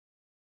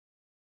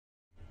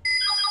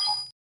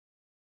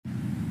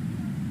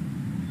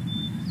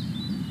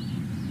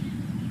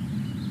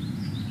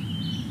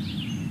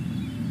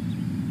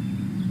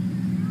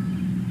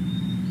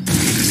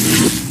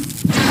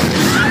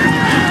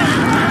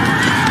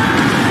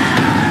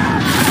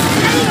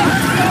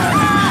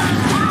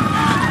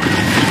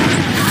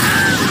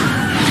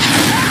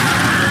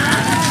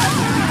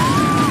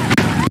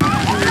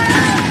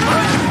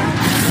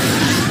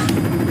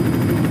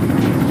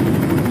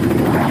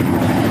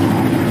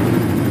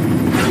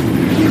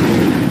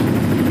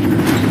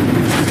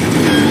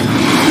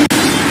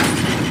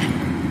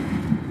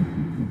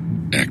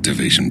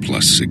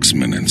6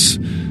 minutes.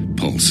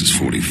 Pulse is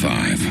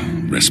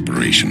 45.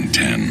 Respiration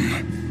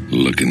 10.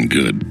 Looking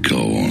good,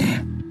 Cole.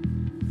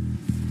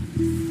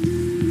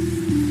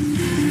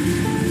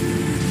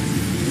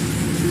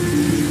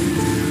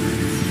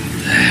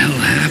 The hell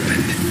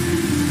happened?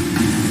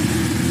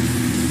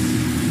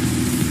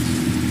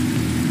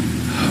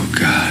 Oh,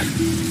 God.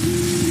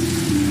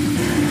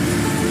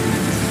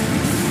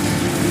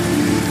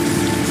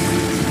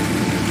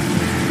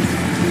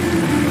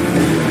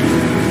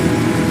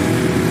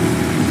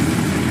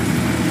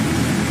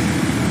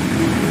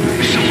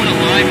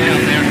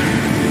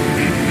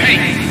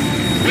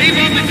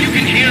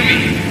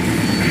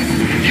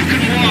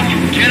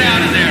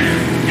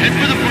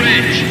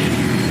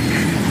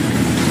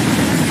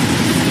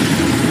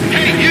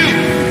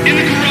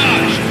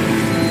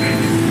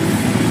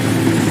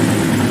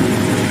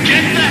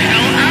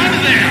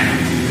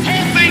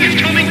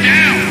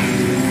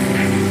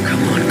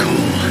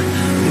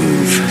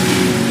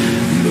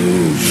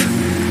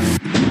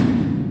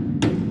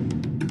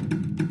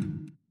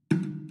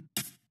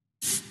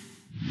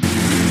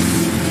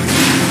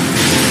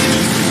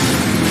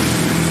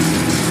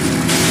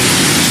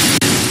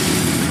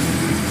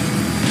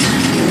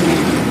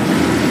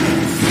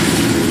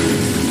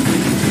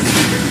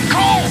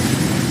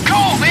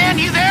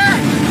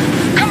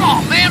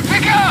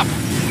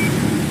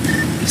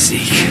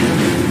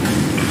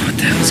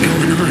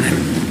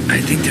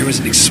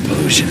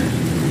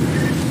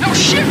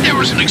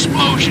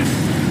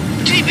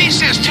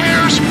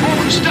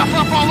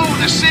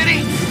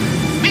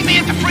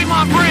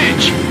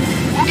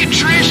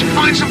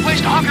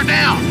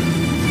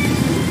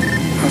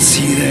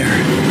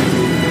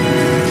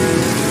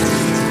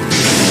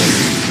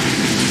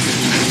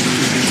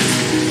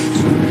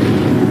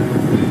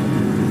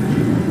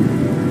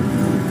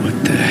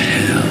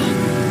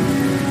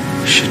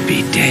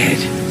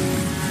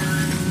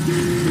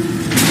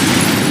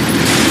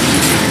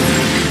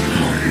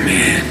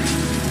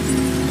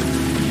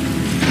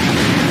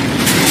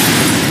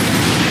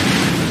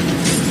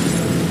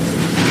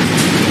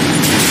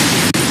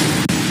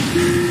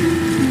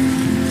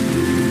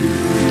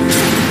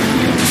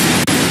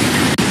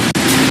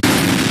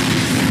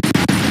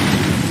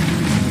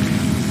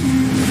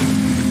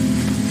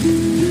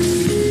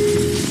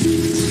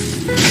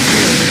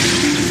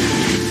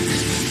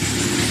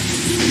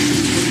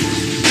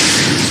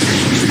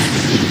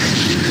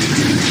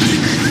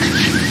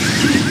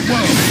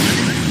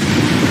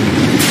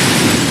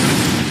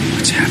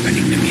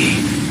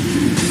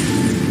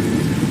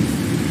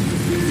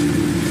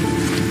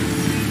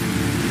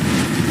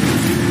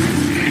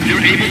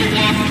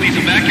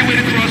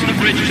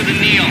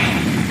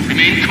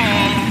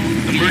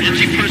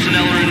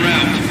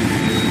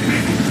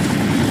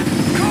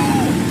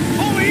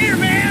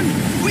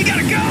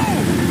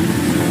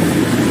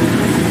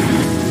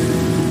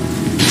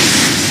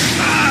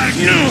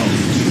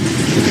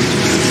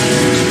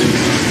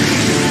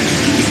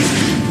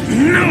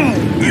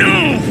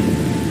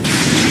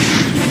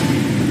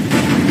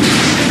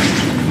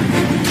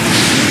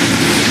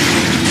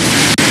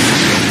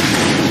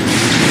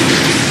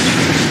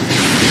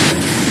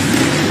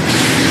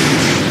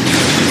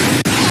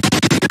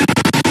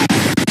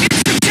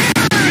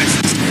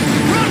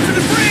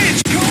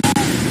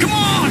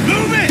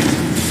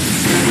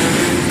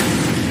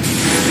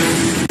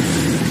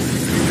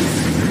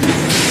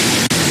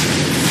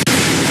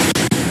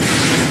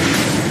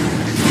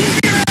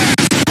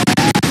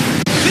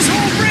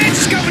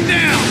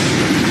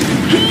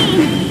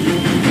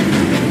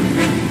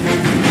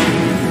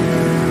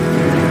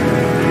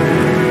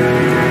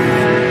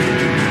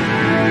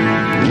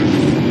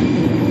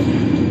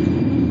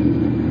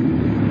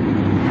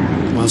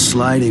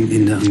 Sliding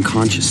into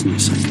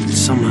unconsciousness, I could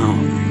somehow,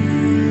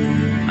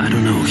 I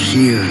don't know,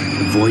 hear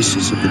the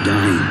voices of the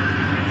dying.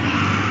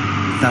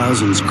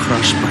 Thousands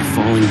crushed by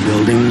falling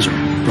buildings or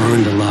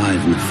burned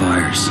alive in the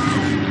fires.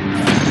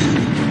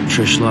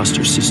 Trish lost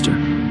her sister,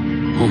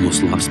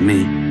 almost lost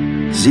me.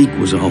 Zeke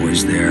was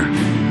always there,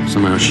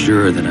 somehow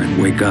sure that I'd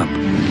wake up,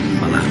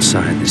 while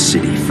outside the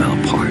city fell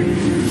apart.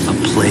 A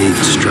plague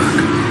struck,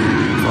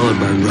 followed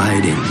by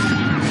rioting,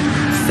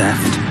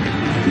 theft,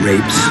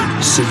 rapes,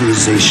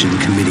 civilization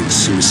committing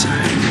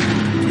suicide.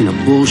 In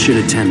a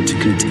bullshit attempt to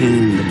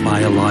contain the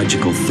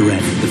biological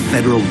threat, the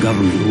federal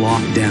government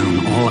locked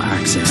down all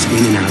access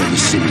in and out of the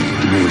city,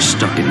 and we were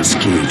stuck in this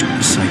cage with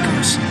the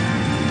psychos.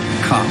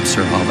 Cops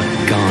are all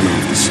but gone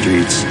off the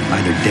streets,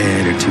 either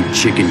dead or too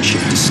chicken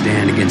shit to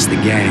stand against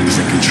the gangs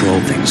that control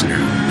things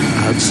now.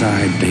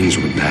 Outside, things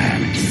were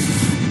bad.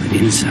 But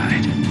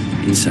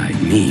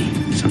inside me,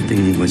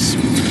 something was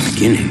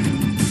beginning.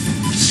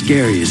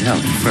 Scary as hell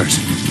at first.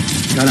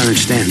 Gotta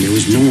understand, there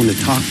was no one to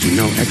talk to,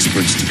 no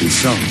experts to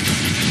consult.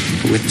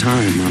 But with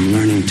time, I'm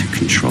learning to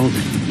control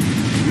it,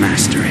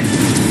 master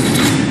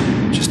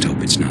it. Just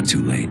hope it's not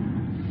too late.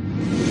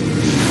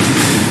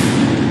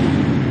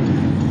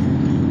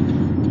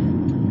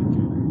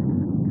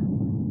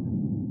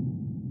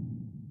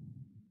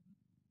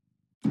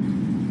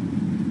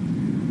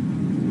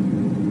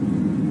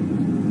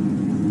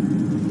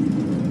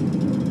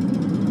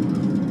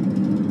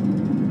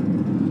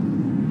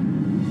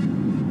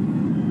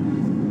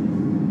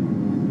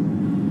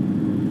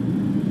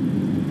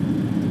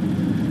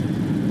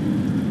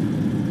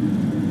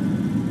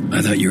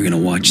 I thought you were gonna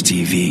watch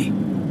TV.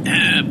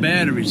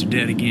 Batteries are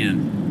dead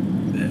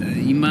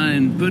again. You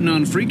mind putting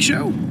on a freak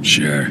show?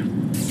 Sure.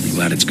 I'm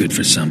glad it's good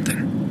for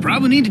something.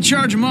 Probably need to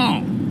charge them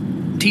all.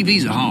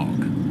 TV's a hog.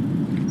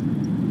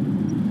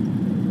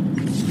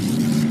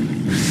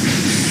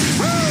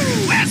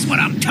 Woo! That's what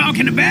I'm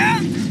talking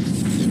about!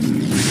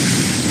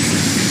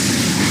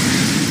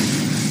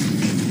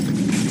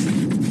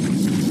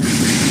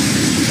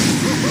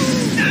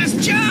 Nice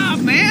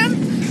job, man!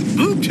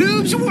 Boob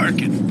tubes are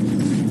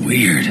working.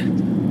 Weird.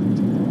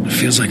 It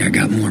feels like I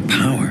got more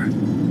power.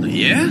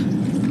 Yeah?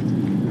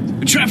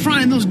 Try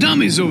frying those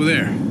dummies over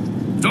there.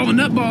 With all the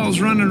nutballs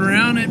running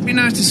around, it'd be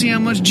nice to see how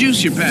much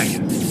juice you're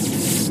packing.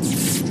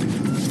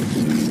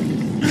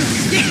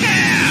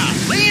 Yeah!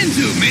 Lay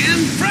into it, man.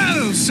 Fry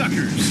those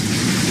suckers.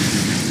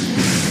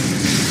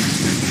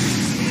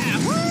 Yeah,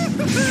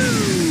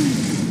 woo-hoo-hoo!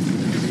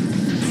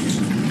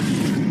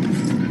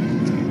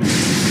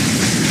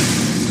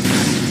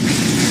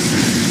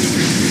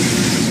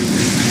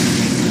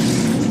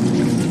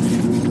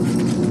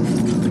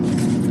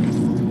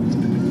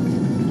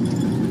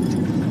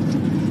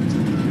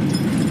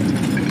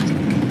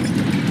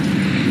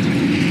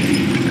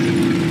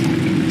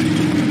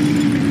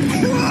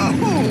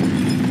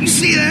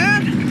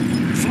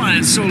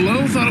 So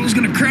low, thought it was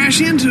gonna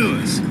crash into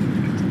us.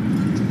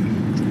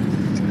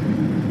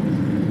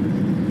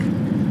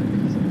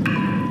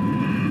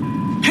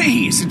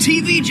 Hey, it's a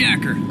TV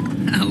jacker.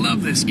 I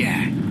love this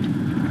guy.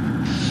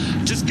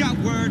 Just got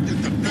word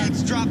that the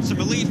feds dropped some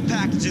relief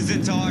packages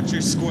into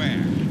Archer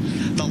Square.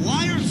 The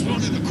liars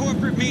running the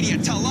corporate media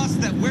tell us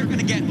that we're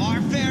gonna get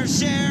our fair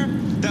share,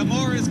 that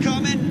more is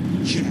coming.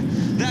 Yeah,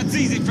 that's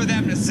easy for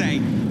them to say.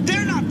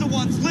 They're not the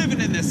ones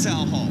living in this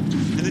hellhole.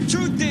 And the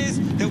truth is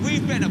that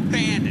we've been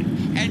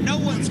abandoned, and no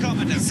one's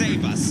coming to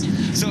save us.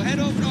 So head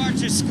over to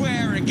Archer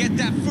Square and get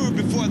that food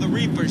before the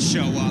Reapers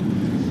show up.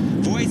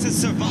 Voice of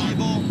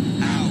Survival,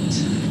 out.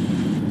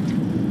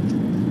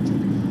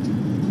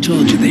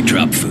 Told you they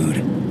dropped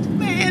food.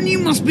 Man, you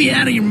must be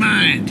out of your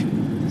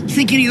mind.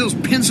 Think any of those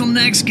pencil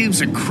necks gives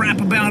a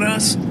crap about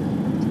us?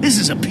 This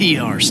is a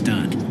PR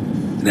stunt.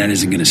 That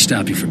isn't gonna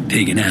stop you from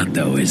pigging out,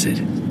 though, is it?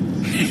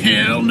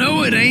 Hell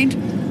no, it ain't.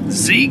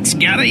 Zeke's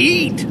gotta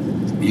eat.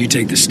 You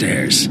take the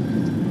stairs.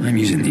 I'm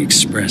using the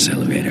express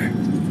elevator.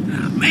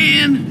 Ah,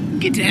 man,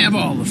 get to have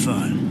all the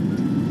fun.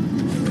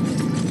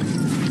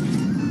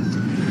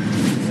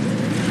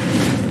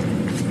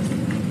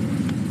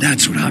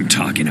 That's what I'm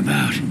talking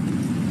about.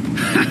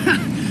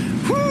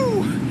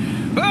 Whew!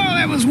 Oh,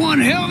 that was one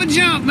hell of a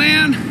jump,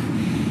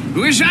 man.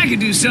 Wish I could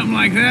do something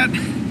like that.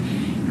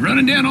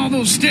 Running down all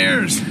those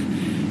stairs.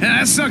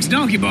 That sucks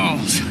donkey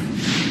balls.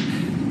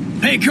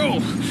 Hey, Cole,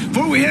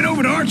 before we head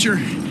over to Archer,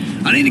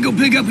 I need to go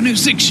pick up a new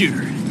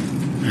six-shooter.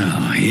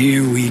 Oh,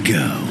 here we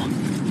go.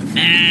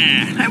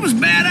 That was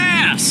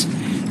badass.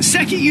 The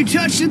second you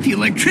touch it, the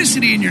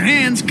electricity in your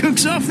hands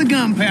cooks off the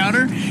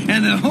gunpowder,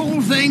 and the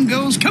whole thing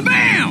goes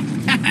kabam!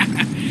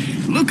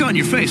 The look on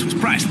your face was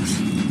priceless.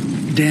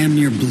 Damn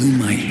near blew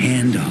my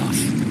hand off.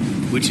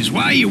 Which is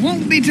why you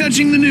won't be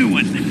touching the new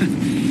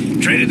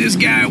one. Traded this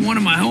guy one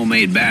of my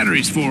homemade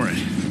batteries for it.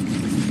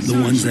 The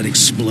ones that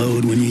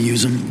explode when you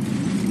use them?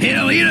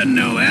 Hell, he doesn't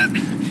know that.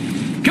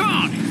 Come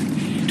on.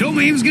 Told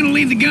me he was gonna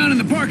leave the gun in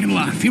the parking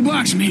lot a few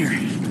blocks from here.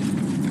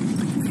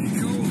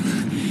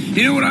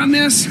 You know what I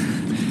miss?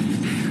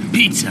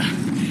 Pizza.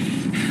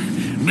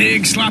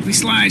 Big sloppy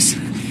slice,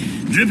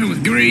 dripping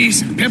with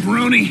grease and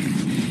pepperoni,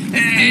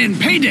 and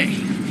payday.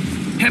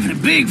 Having a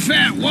big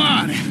fat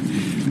wad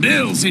of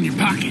bills in your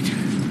pocket.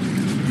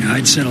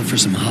 I'd settle for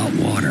some hot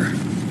water.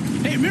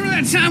 Hey, remember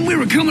that time we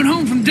were coming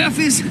home from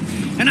Duffy's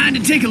and I had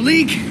to take a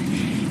leak?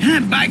 And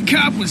that bike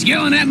cop was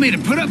yelling at me to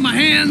put up my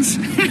hands?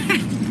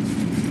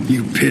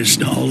 You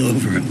pissed all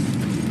over him.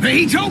 Hey,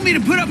 he told me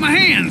to put up my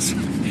hands.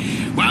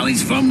 While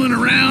he's fumbling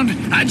around,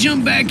 I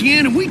jump back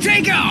in and we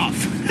take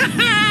off.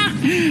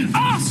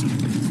 Awesome!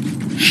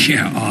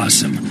 Yeah,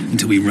 awesome.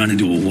 Until we run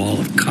into a wall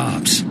of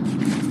cops.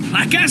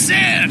 Like I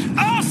said,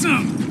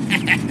 awesome!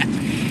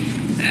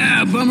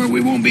 Bummer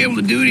we won't be able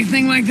to do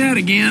anything like that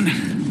again.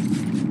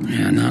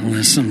 Yeah, not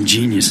unless some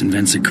genius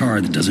invents a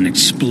car that doesn't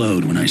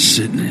explode when I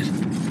sit in it.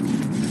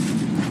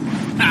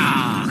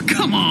 Ah,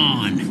 come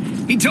on!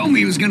 He told me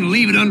he was gonna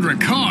leave it under a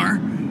car.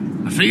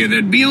 I figured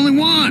there'd be only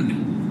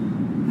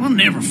one. We'll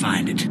never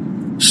find it.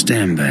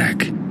 Stand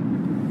back.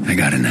 I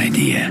got an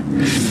idea.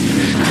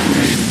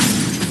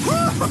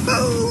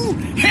 Woo-hoo-hoo!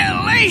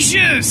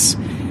 Hellacious!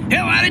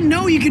 Hell, I didn't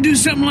know you could do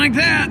something like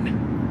that.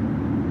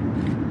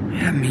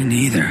 Yeah, me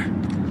neither.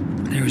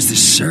 There was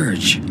this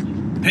surge.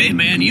 Hey,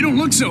 man, you don't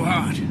look so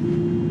hot.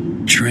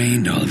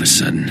 Trained all of a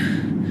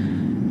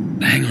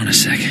sudden. Hang on a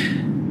sec.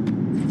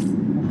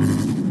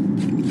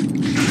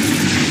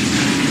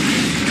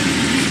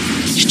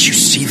 Did you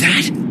see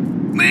that?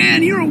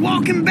 Man, you're a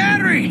walking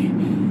battery.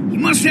 You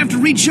must have to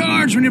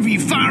recharge whenever you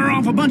fire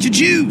off a bunch of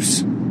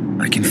juice.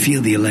 I can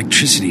feel the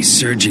electricity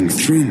surging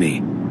through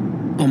me.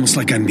 Almost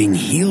like I'm being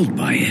healed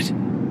by it.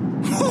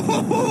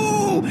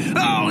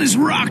 Oh, this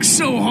rocks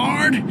so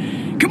hard.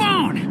 Come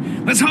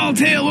on, let's haul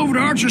tail over to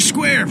Archer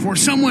Square before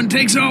someone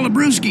takes all the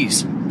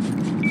brewskis.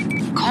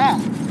 Cole,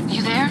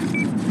 you there?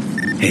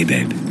 Hey,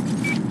 babe.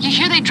 You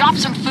hear they dropped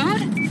some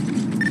food?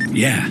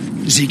 Yeah,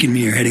 Zeke and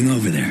me are heading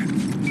over there.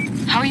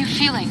 How are you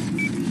feeling?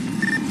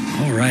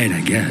 All right,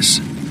 I guess.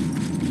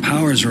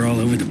 Powers are all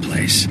over the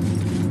place.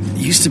 It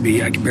used to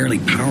be I could barely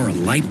power a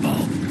light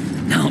bulb.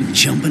 Now I'm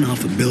jumping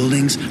off of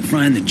buildings,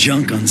 frying the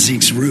junk on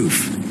Zeke's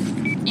roof.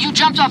 You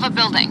jumped off a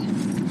building.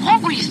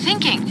 What were you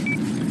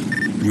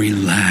thinking?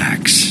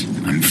 Relax.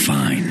 I'm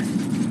fine.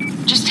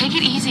 Just take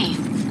it easy.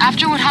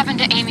 After what happened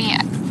to Amy,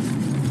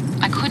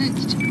 I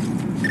couldn't...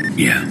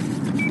 Yeah.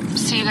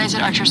 See you guys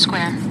at Archer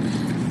Square.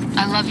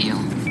 I love you.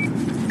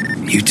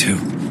 You too.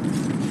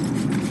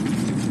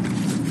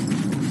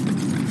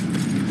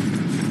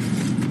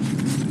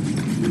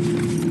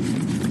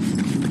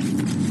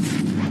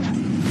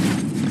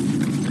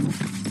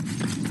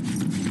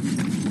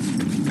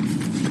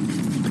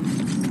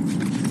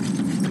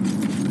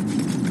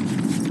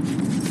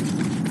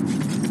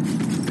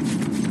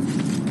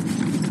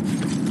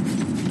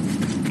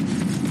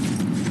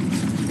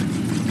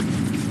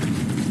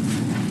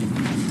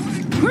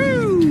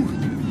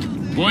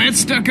 Boy, it's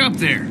stuck up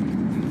there.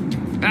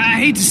 I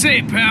hate to say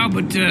it, pal,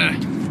 but,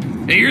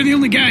 hey, you're the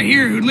only guy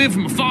here who'd live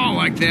from a fall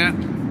like that.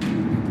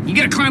 You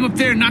gotta climb up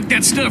there and knock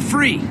that stuff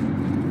free.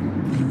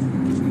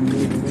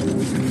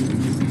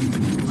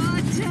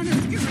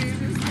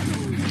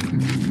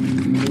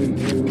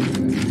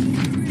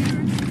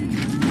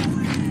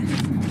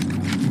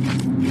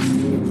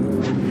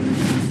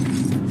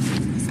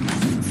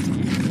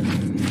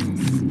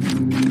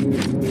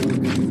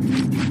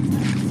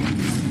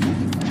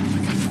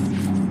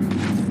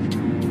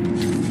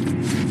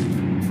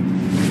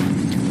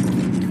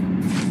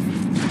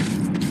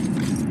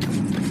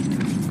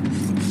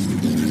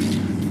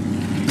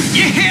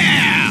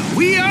 Yeah!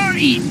 We are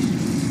eating!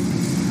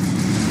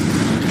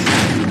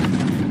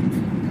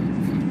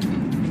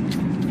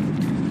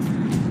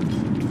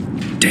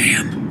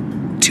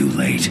 Damn. Too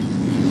late.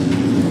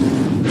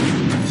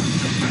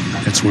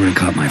 That's where I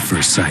caught my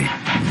first sight.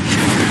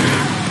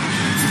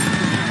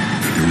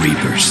 The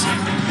Reapers.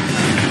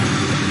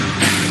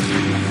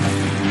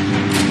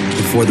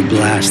 Before the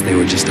blast, they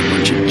were just a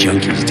bunch of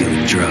junkies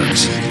dealing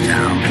drugs.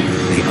 Now,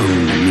 they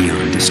own the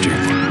Neon District.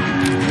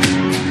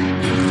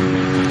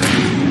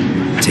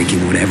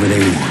 Taking whatever they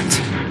want.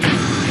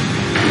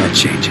 That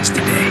changes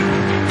today.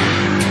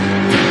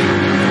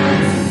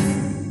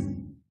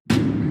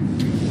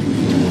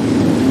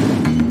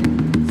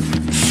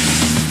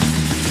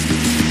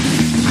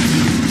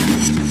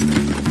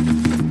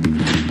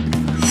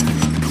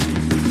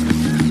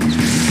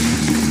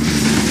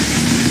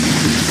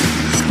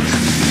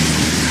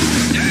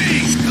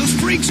 Dang, those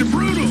freaks are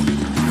brutal.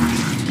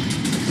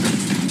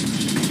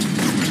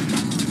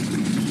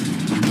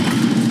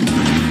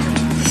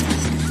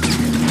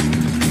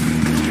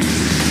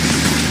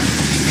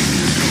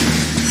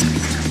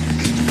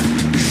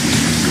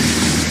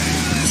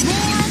 There's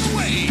more on the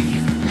way.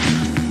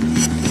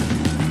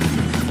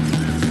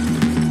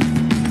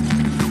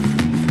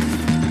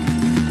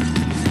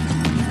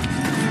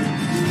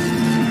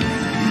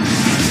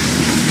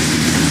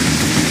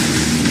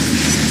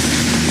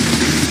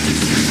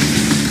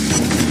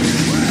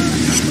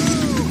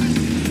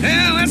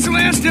 Well, that's the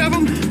last of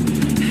them.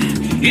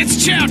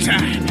 It's chow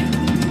time.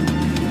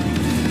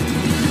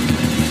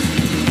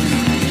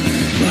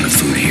 A lot of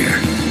food here.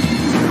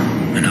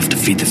 Enough to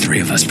feed the three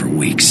of us for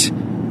weeks,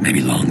 maybe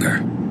longer.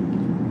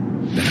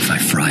 Bet if I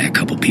fry a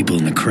couple people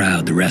in the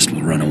crowd, the rest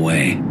will run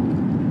away.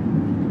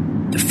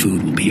 The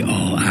food will be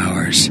all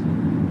ours,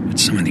 but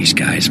some of these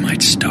guys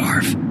might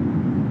starve.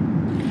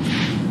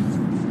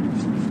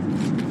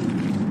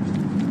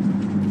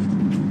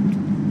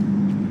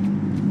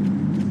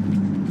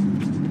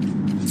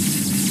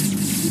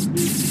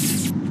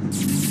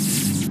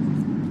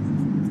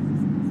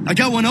 I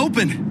got one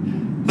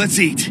open. Let's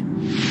eat.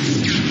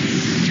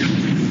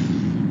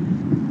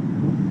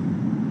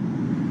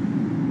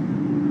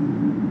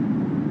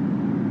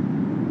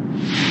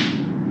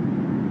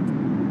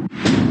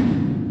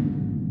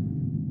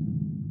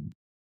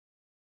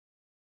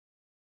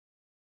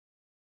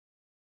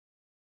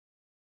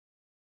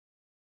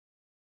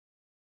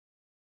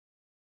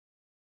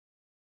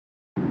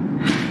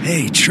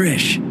 Hey,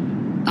 Trish.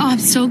 Oh, I'm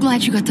so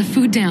glad you got the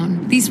food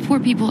down. These poor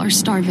people are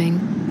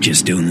starving.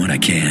 Just doing what I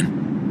can.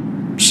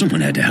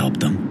 Someone had to help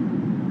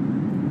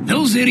them.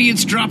 Those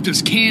idiots dropped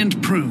us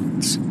canned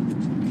prunes.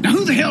 Now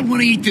who the hell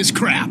want to eat this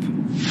crap? Take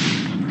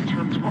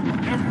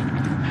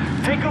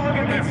a look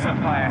at this,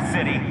 Empire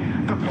City.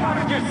 The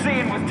product you're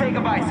seeing was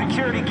taken by a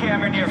security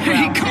camera near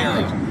Hey, Ground Zero.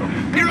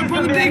 Cole! You're up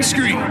on the big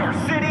screen! Our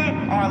city,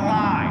 our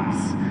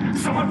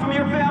lives. Someone from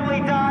your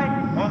family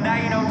died? Well, now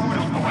you know who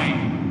to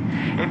blame.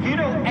 If you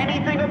know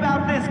anything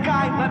about this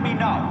guy, let me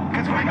know.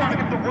 Because we're gonna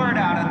get the word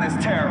out on this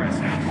terrorist.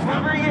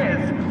 Whoever he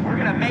is, we're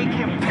gonna make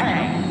him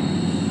pay.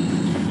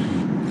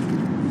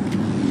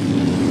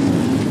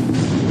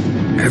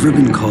 Ever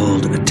been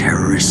called a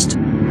terrorist?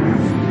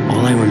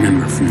 All I I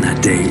remember from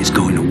that day is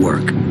going to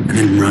work and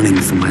then running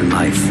for my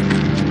life.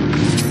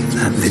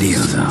 That video,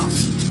 though.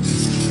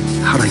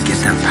 How'd I get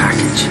that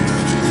package?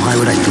 Why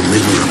would I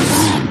deliver a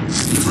bomb?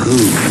 For who?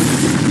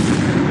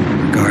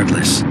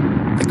 Regardless,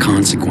 the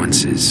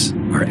consequences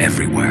are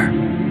everywhere.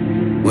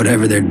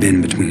 Whatever there'd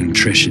been between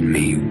Trish and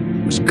me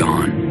was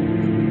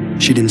gone.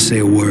 She didn't say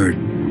a word,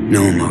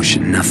 no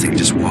emotion, nothing,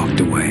 just walked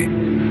away.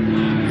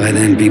 By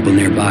then, people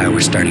nearby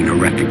were starting to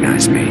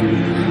recognize me.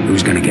 It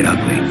was gonna get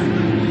ugly.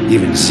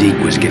 Even Zeke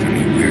was giving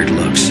me weird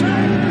looks.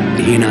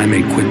 He and I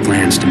made quick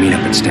plans to meet up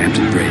at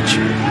Stampton Bridge.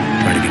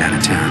 Try to get out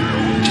of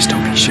town. Just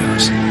hope he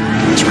shows.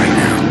 Because right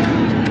now,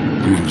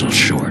 I'm a little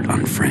short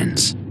on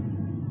friends.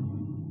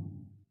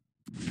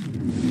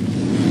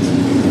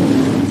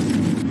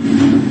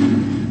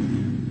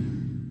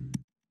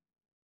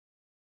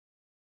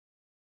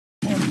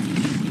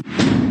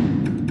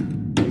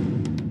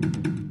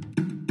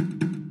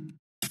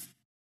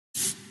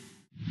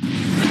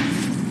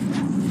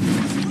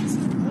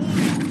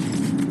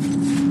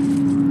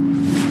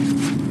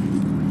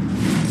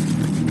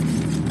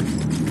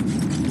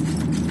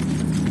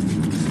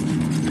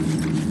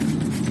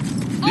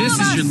 This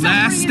is your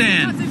last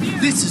stand.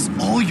 This is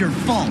all your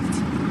fault.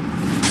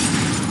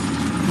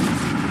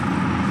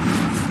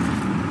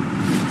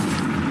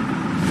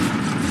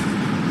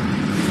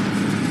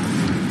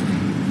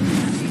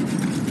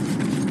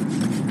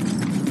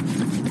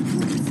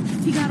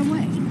 He got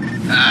away.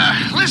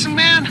 Listen,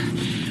 man.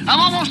 I'm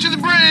almost to the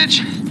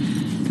bridge.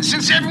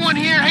 Since everyone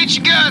here hates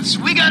your guts,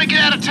 we gotta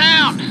get out of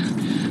town.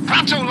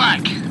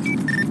 Pronto-like.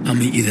 I'll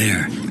meet you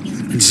there.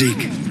 And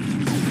Zeke,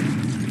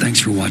 thanks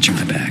for watching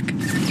my back.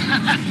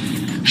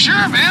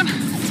 Sure, man.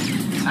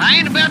 I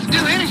ain't about to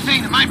do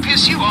anything that might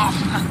piss you off.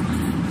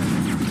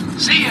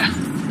 See ya.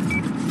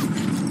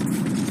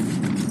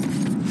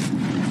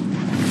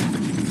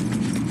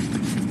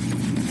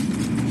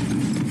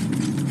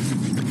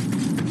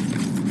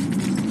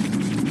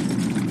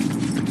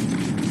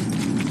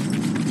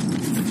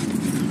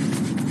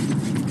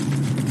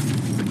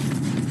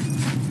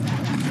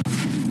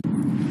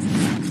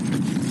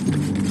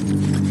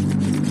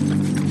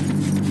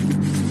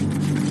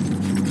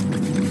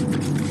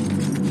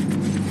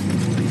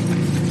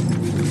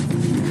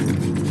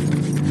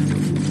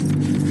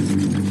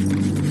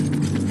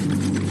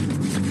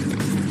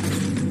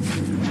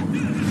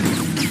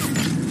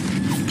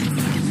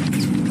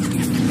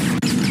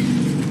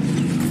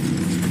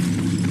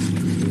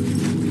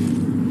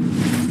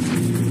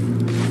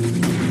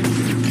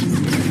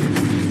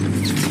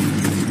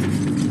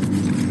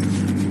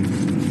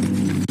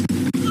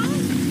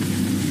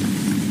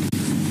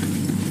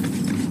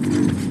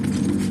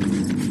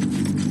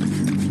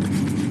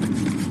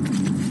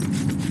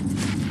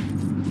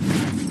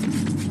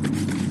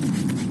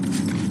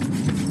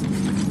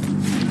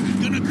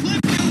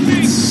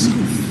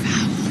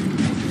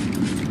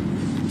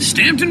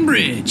 Stampton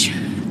Bridge.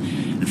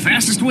 The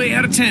fastest way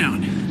out of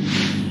town.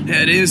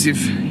 That is,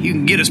 if you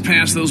can get us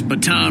past those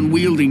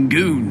baton-wielding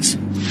goons.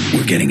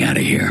 We're getting out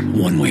of here,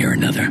 one way or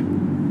another.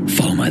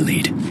 Follow my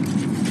lead.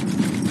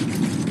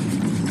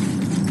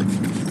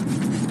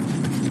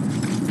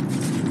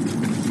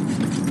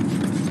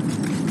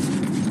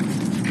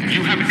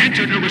 You have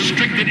entered a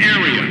restricted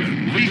area.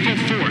 Lethal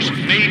force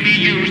may be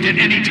used at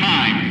any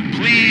time.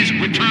 Please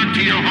return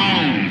to your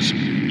homes.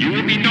 You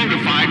will be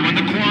notified when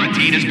the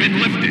quarantine has been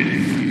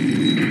lifted.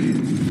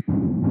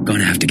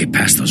 Gonna have to get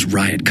past those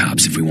riot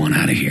cops if we want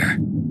out of here.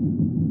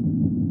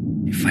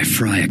 If I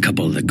fry a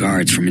couple of the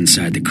guards from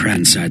inside the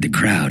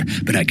crowd,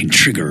 but I can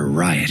trigger a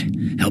riot.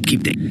 Help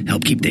keep the...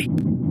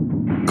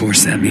 Of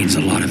course, that means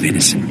a lot of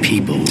innocent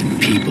people,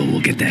 and people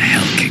will get the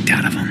hell kicked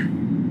out of them.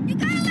 You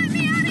gotta let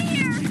me out of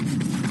here!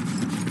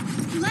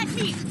 Let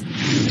me...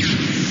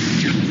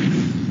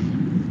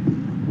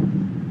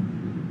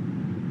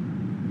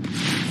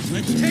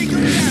 Let's take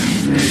him down!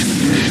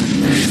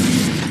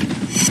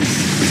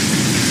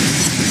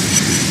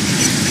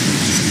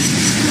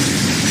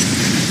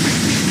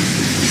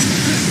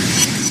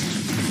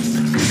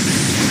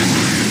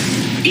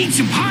 Eat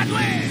some hot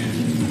lead!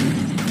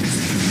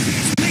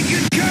 Make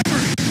good cover!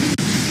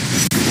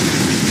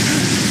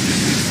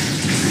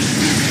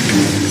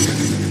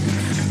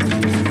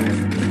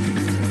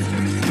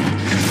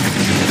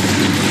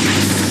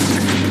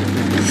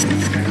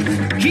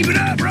 Keep it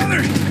up,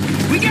 brother!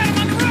 We got him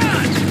on the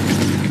run!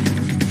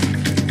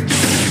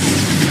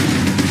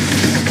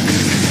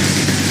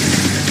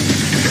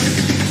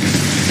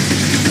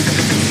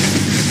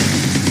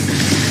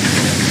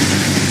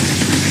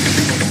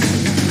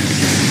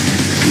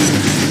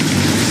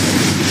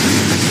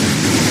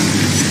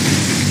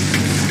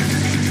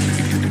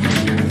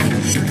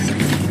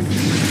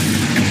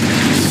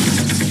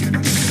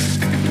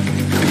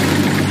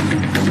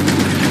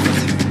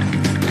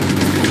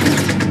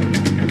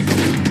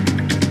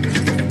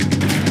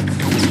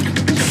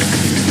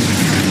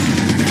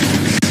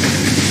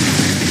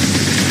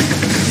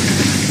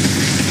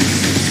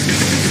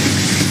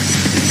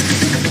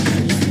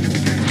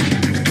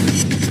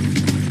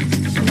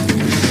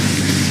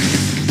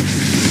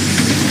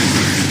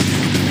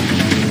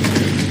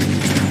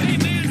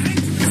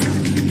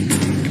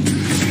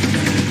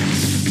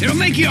 It'll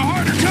make you a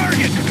harder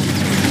target.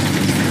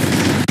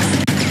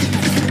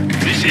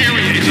 This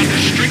area is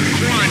under strict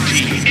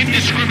quarantine.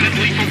 Indiscriminate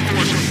lethal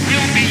force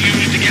will be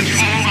used against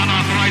all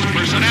unauthorized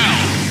personnel.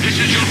 This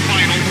is your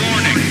final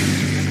warning.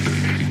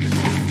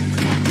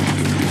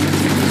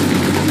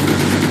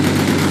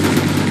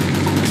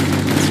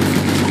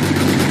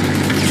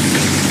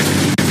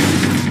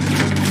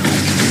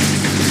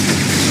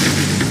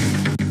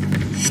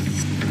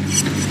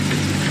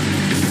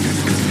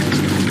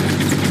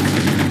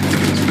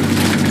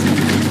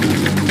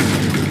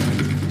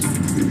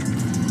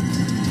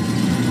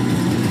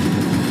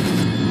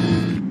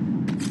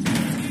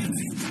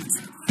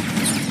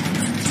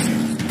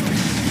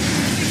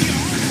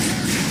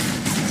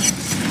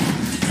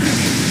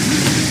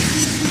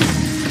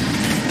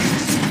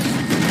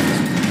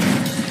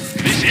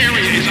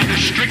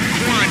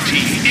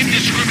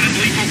 Indiscriminate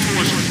lethal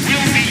force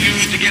will be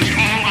used against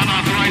all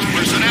unauthorized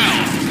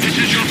personnel. This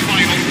is your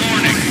final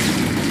warning.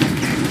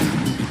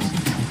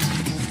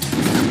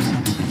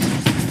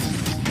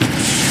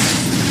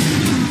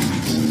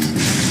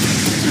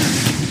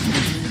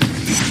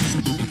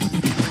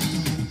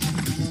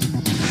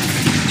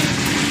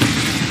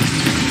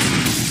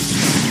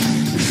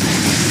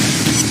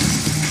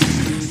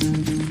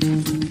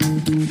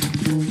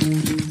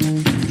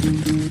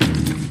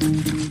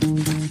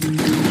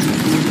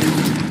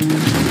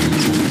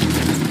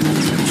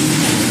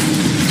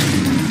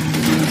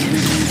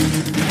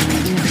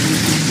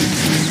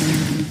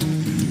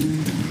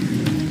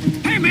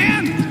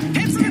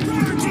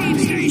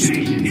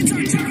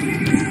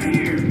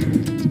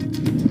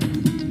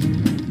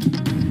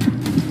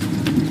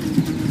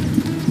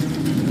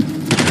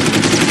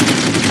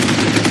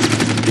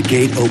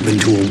 Gate opened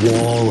to a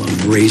wall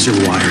of razor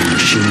wire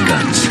machine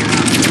guns.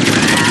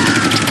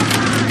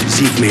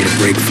 Zeke made a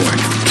break for it,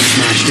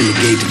 smashed in the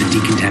gate to the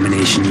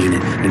decontamination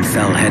unit, and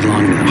fell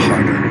headlong into the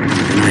harbor.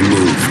 Then I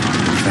moved,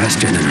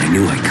 faster than I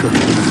knew I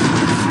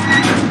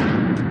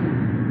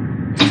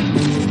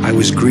could. I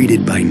was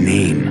greeted by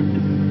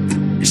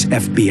name. This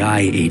FBI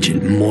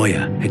agent,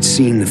 Moya, had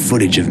seen the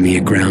footage of me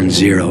at Ground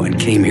Zero and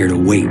came here to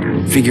wait,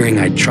 figuring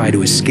I'd try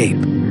to escape,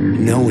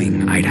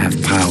 knowing I'd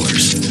have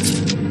powers.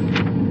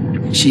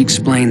 She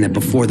explained that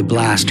before the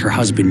blast, her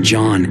husband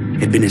John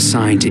had been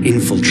assigned to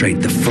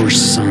infiltrate the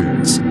First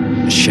Sons,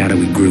 a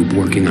shadowy group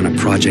working on a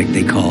project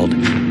they called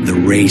the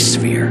Ray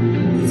Sphere,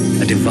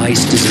 a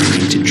device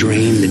designed to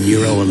drain the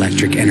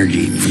neuroelectric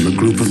energy from a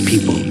group of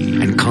people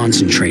and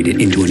concentrate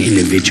it into an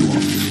individual.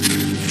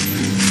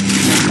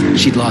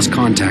 She'd lost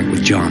contact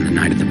with John the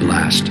night of the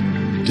blast.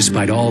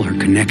 Despite all her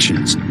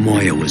connections,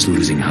 Moya was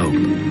losing hope.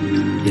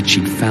 Yet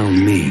she'd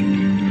found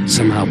me,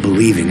 somehow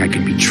believing I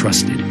could be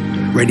trusted,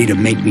 ready to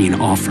make me an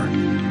offer.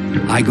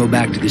 I go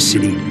back to the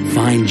city,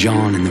 find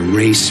John in the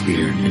Ray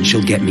Sphere, and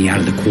she'll get me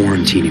out of the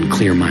quarantine and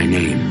clear my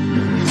name.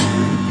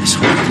 This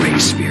whole Ray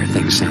Sphere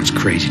thing sounds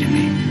crazy to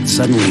me.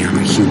 Suddenly I'm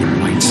a human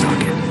light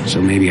socket,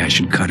 so maybe I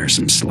should cut her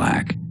some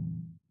slack.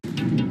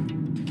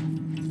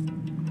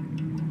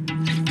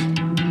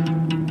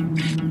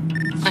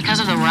 Because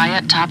of the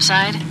riot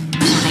topside,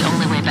 this is the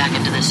only way back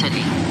into the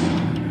city.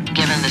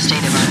 Given the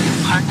state of our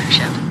new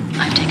partnership,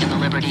 I've taken the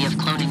liberty of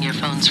cloning your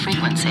phone's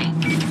frequency.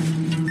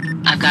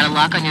 I've got a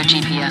lock on your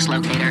GPS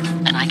locator,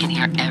 and I can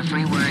hear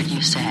every word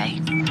you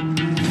say.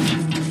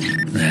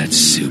 That's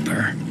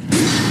super.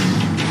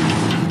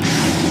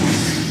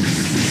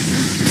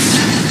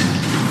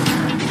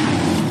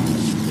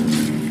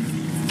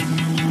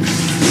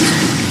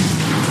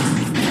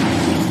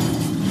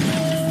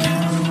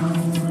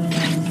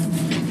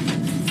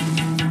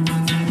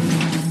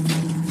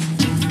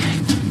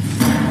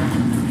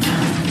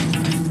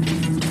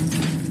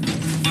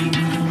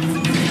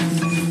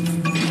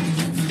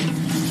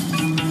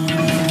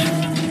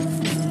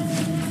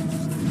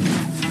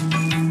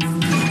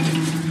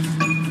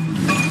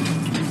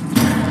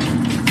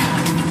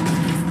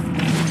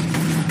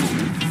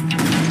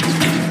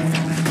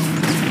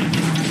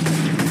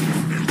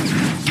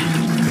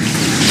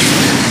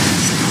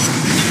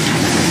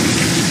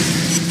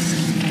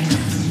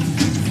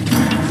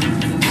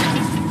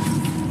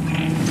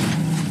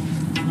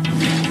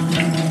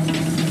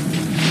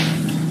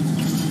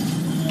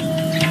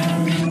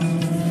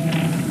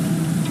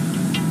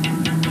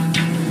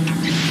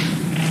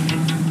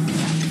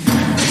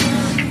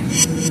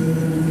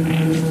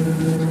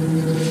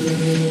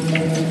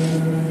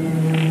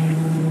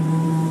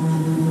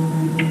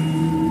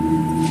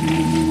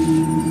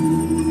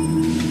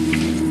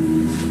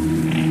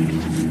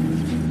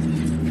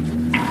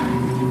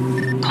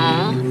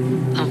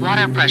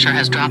 Pressure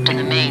has dropped in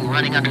the main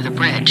running under the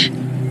bridge.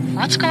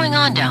 What's going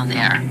on down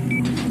there?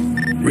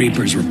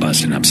 Reapers were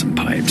busting up some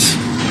pipes.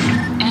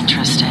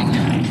 Interesting.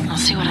 I'll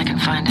see what I can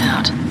find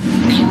out.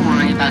 You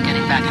worry about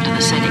getting back into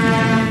the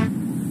city.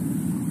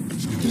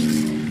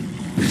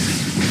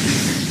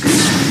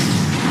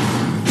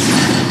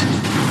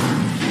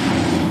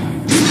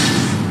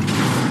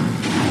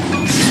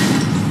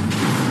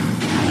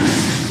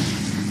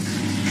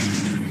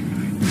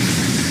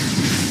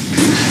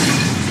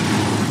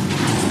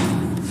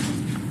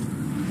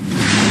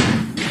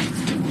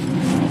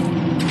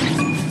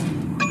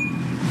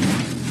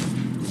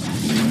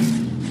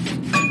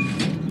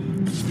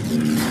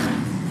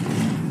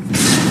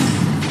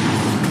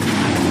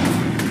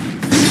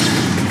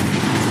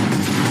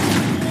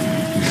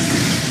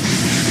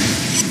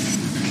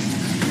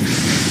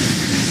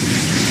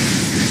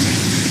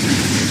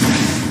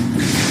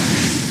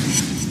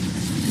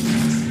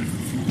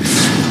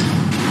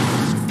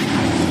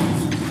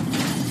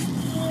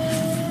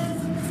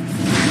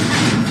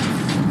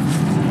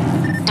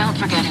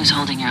 forget who's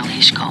holding your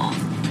leash, Cole.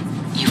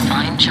 You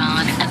find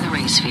John and the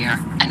Ray Sphere,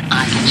 and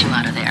I get you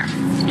out of there.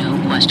 No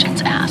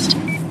questions asked.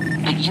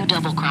 But you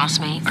double-cross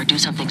me or do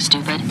something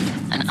stupid,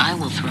 and I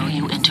will throw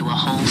you into a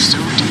hole so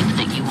deep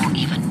that you won't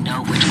even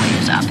know which way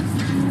is up.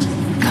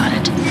 Got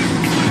it?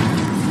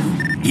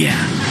 Yeah,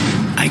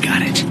 I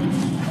got it.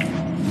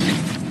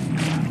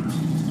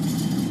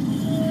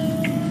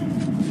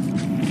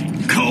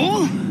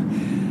 Cole?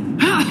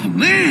 Oh,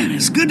 man,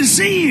 it's good to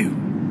see you.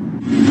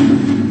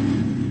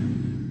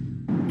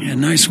 Yeah,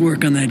 nice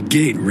work on that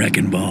gate,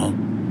 Wrecking Ball.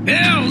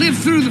 Yeah, I'll live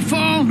through the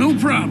fall, no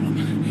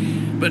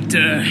problem. But,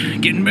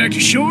 getting back to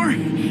shore?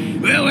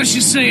 Well, let's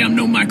just say I'm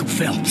no Michael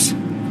Phelps.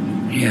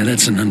 Yeah,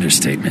 that's an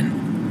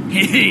understatement.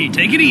 Hey,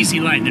 take it easy,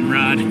 Lightning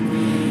Rod.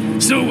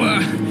 So,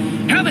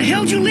 how the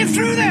hell'd you live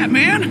through that,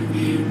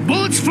 man?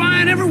 Bullets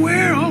flying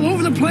everywhere, all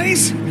over the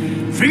place?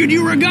 Figured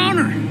you were a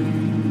goner.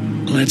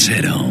 Let's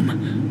head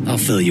home. I'll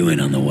fill you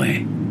in on the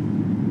way.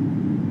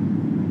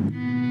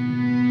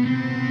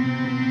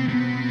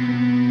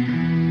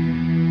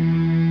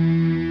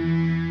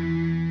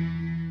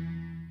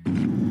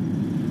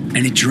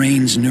 And it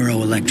drains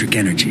neuroelectric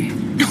energy.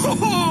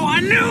 Oh,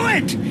 I knew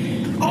it!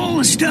 All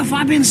the stuff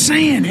I've been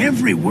saying,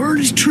 every word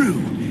is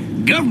true.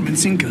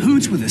 Government's in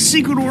cahoots with a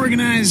secret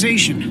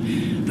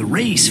organization, the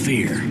Ray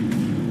Sphere.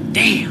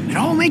 Damn, it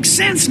all makes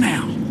sense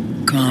now.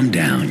 Calm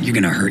down, you're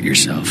gonna hurt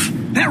yourself.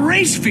 That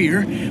Ray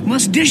Sphere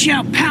must dish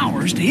out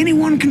powers to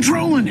anyone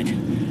controlling it.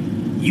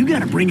 You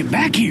gotta bring it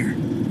back here.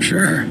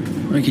 Sure,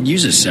 I could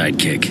use a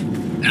sidekick.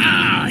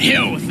 Ah,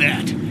 hell with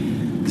that.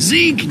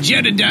 Zeke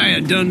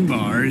Jedediah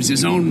Dunbar is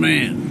his own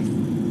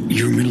man.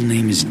 Your middle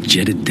name is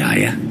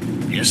Jedediah?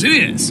 Yes, it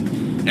is.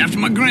 After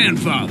my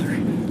grandfather.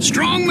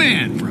 Strong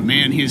man for a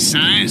man his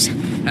size.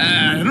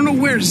 I don't know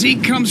where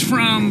Zeke comes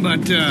from,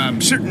 but I'm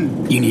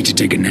certain... You need to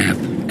take a nap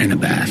and a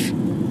bath.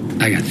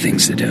 I got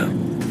things to do.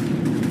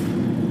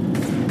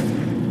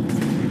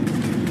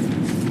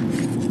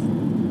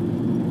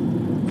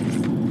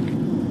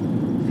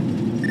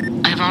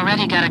 I've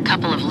already got a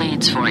couple of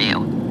leads for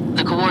you.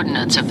 The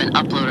coordinates have been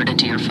uploaded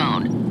into your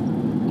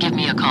phone. Give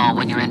me a call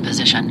when you're in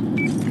position.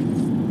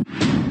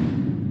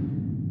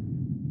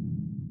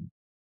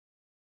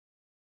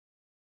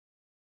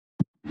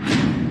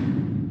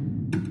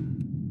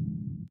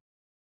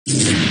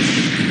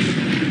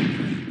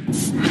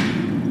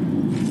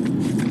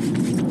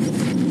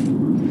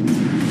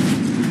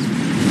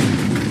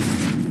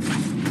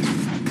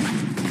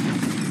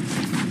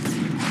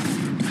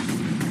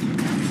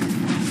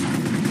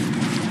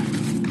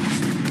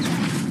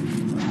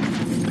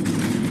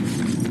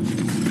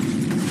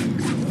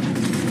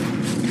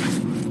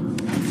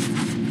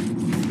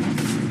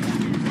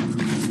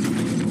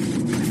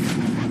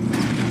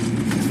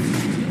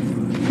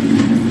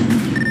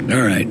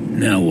 Alright,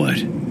 now what?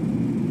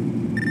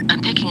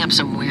 I'm picking up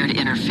some weird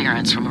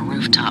interference from a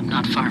rooftop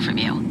not far from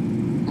you.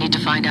 Need to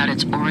find out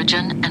its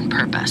origin and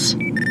purpose.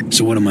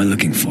 So what am I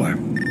looking for?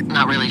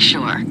 Not really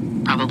sure.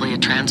 Probably a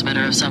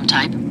transmitter of some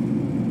type.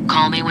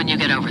 Call me when you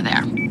get over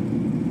there.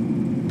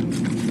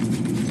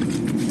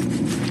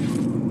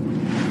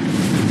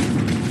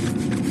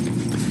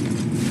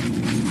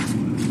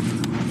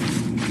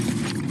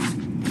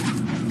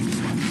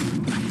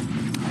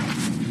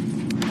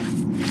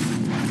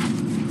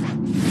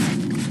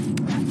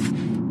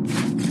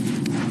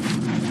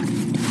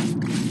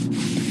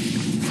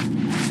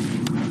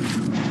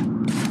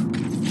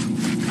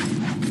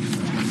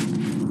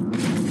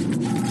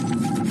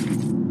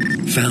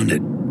 Found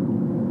it.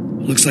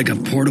 Looks like a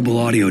portable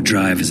audio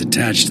drive is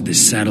attached to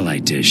this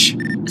satellite dish.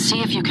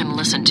 See if you can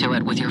listen to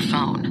it with your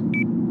phone.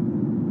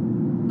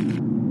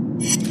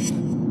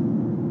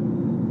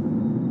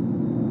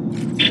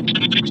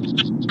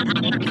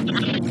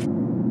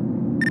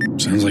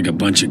 Sounds like a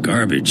bunch of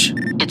garbage.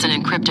 It's an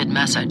encrypted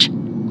message,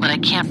 but I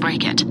can't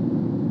break it.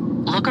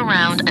 Look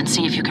around and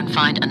see if you can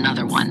find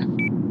another one.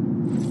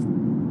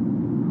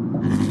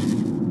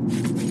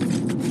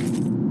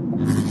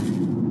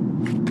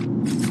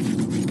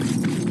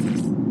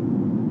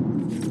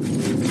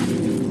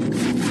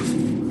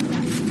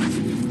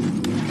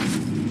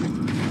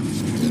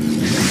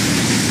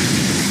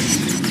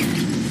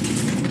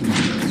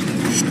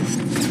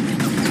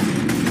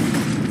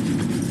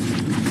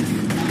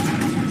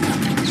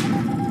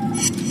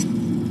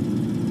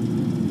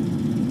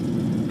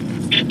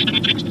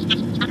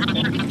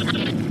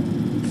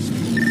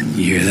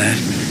 You hear that?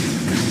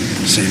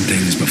 Same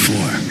thing as before.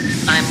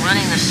 I'm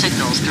running the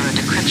signals through a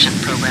decryption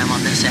program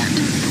on this end.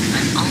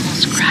 I've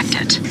almost cracked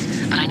it,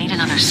 but I need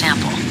another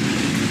sample.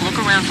 Look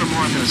around for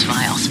more of those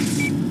files.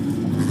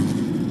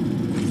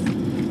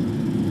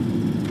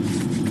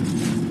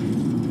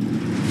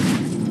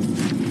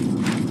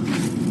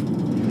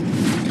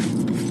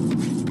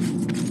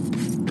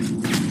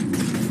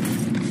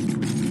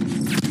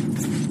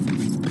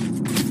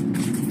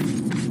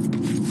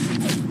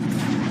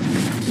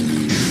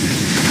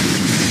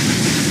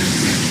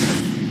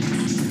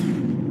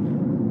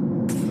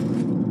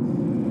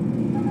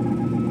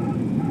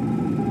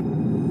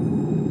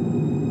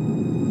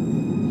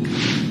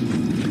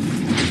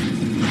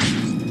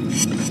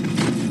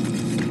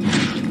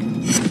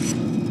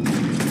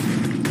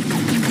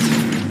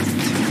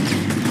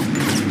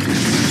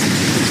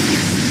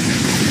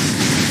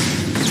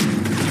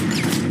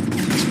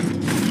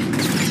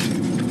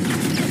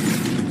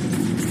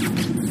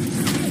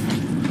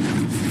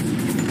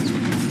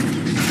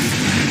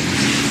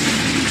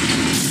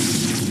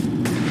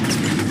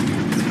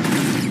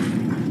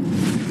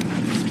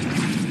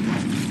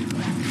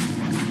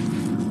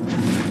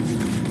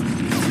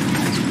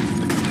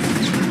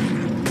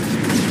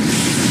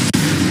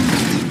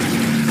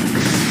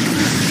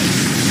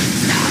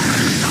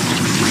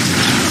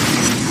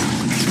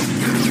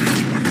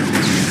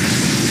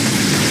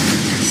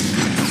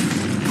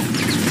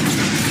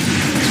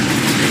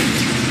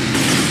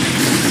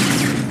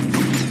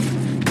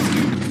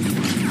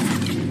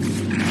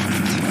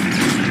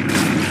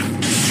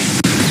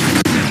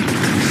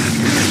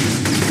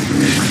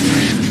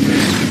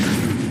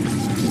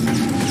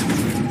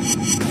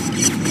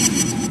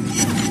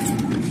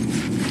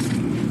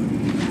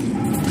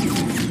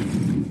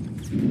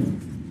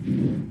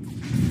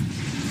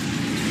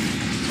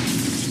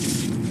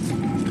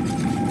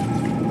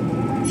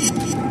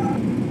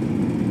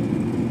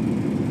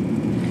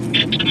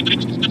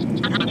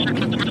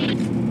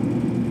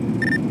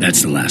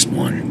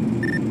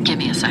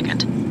 me a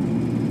second.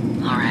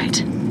 All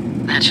right.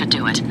 That should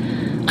do it.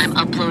 I'm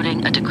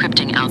uploading a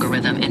decrypting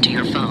algorithm into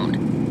your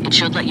phone. It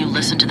should let you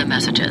listen to the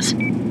messages.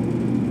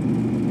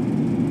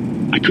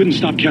 I couldn't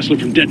stop Kessler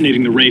from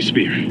detonating the ray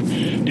sphere.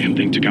 Damn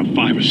thing took out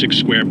 5 or 6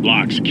 square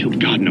blocks, killed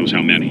God knows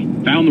how many.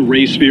 Found the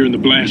ray sphere in the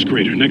blast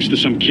crater next to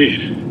some kid.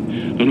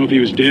 Don't know if he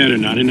was dead or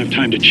not, didn't have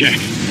time to check.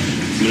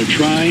 I'm gonna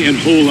try and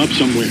hole up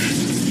somewhere.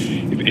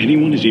 If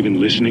anyone is even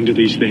listening to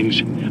these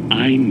things,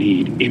 I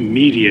need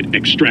immediate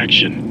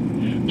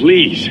extraction.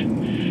 Please,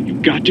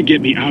 you've got to get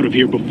me out of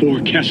here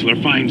before Kessler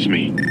finds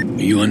me.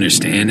 You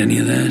understand any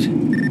of that?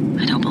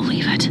 I don't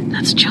believe it.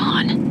 That's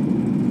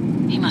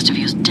John. He must have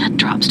used dead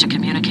drops to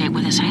communicate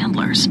with his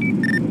handlers.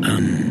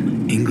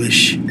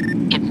 English?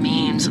 It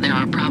means there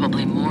are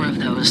probably more of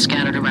those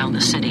scattered around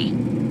the city.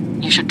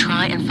 You should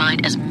try and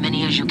find as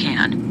many as you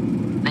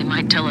can. They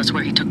might tell us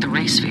where he took the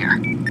ray sphere.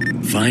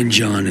 Find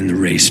John in the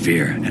ray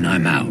sphere, and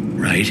I'm out,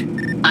 right?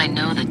 I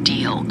know the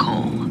deal,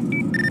 Cole.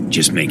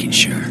 Just making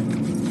sure.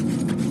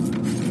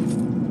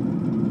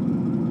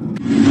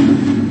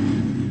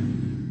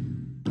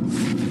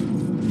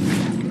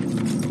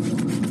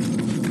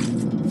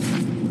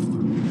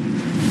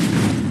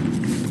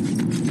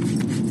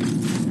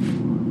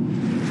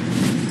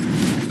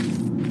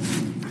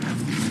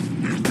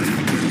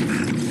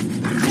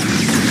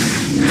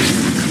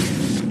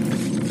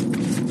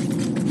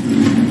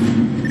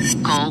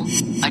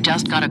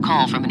 Just got a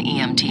call from an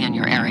EMT in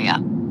your area.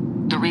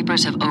 The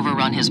Reapers have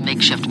overrun his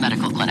makeshift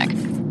medical clinic,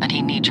 and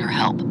he needs your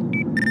help.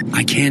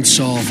 I can't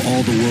solve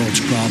all the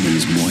world's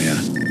problems,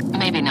 Moya.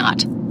 Maybe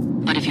not.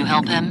 But if you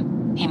help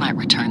him, he might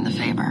return the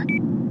favor.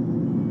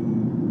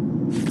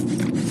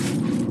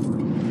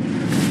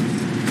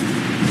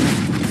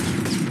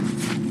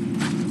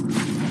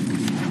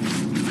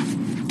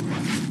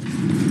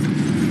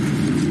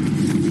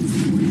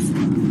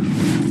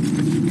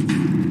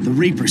 The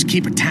Reapers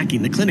keep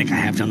attacking the clinic I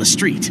have down the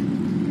street.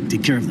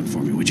 Take care of them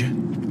for me, would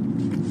you?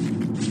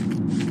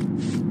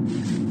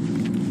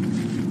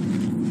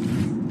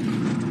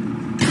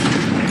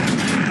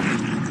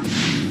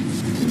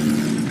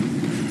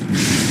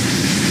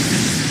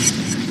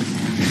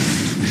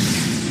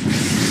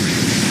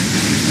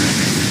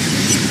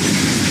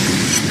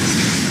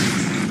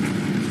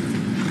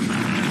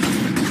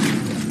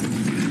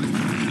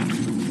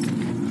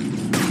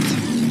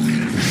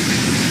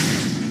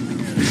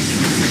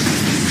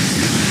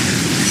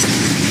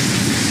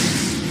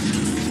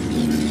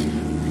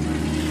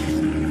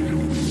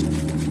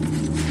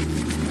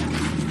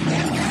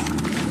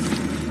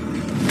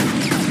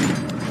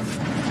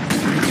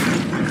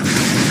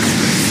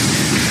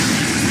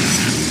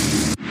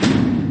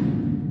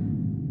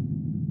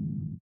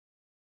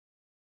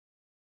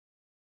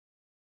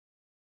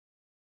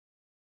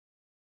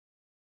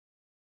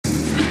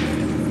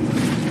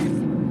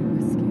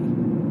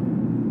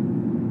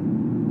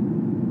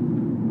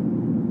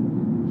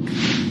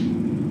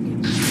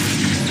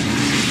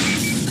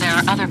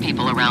 Other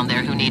people around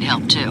there who need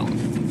help too.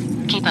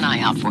 Keep an eye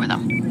out for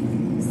them.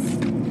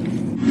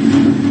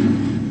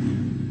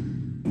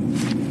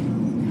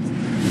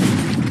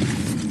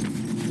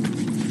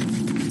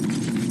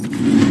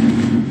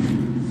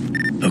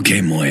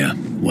 Okay, Moya.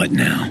 What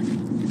now?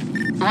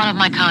 One of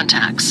my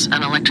contacts,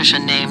 an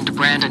electrician named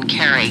Brandon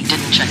Carey,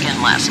 didn't check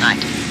in last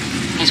night.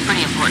 He's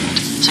pretty important,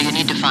 so you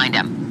need to find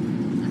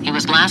him. He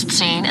was last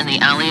seen in the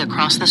alley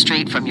across the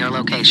street from your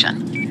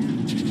location.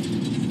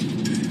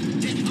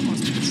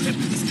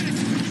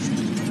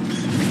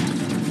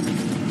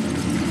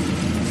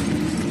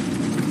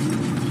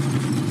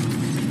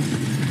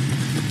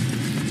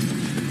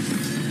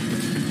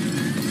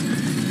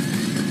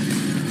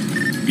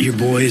 Your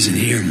boy isn't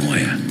here,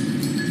 Moya.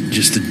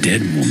 Just a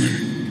dead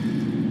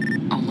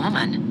woman. A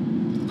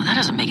woman? Well, that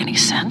doesn't make any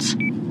sense.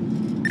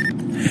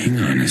 Hang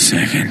on a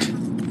second.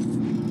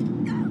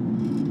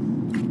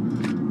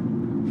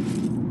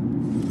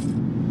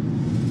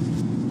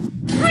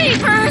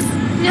 Reapers!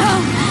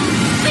 No!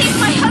 Leave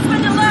my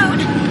husband alone!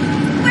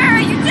 Where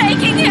are you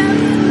taking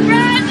him?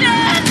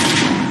 Brandon!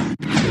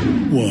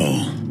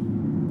 Whoa.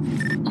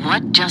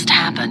 What just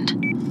happened?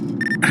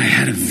 I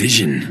had a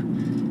vision.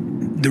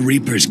 The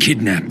Reapers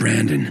kidnapped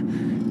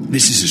Brandon.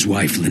 This is his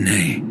wife,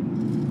 Lene.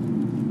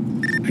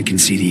 I can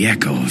see the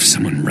echo of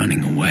someone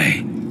running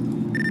away.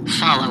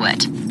 Follow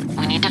it.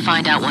 We need to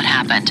find out what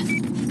happened.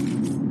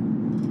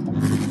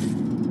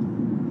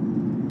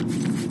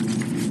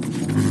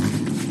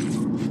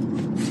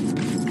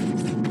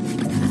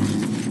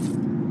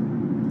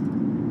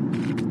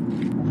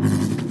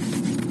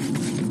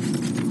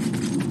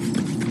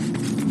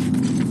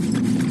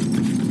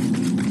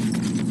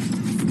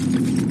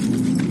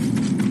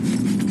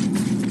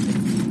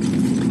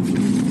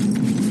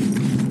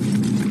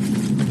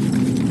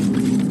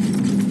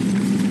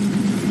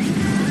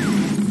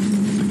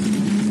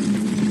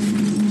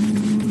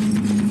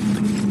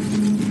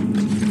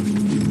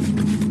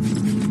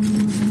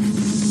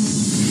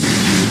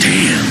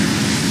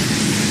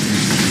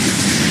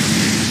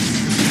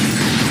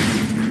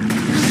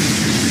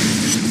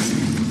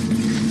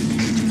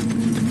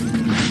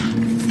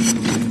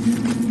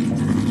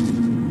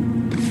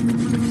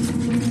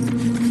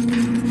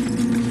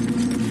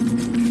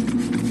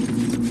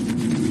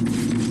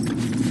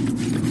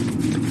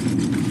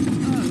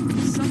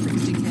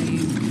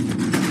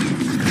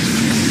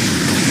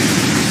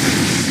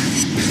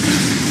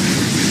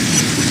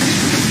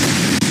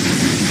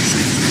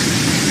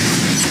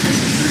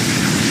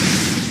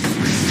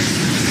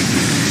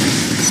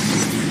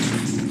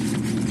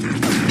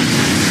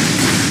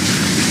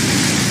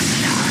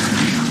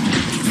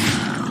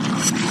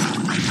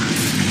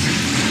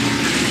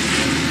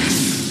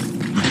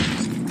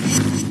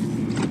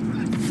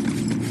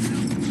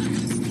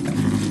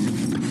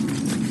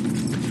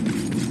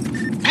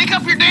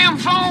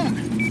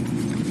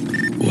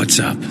 What's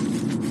up?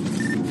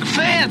 The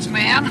feds,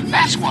 man.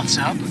 That's what's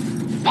up.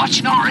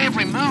 Watching our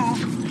every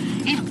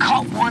move. Even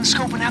caught one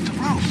scoping out the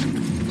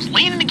roof. Was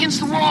leaning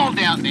against the wall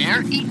down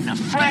there, eating a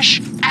fresh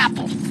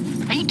apple.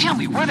 Hey, you tell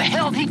me, where the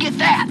hell did he get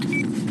that?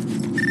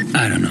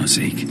 I don't know,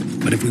 Zeke.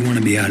 But if we want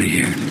to be out of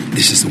here,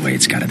 this is the way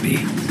it's gotta be.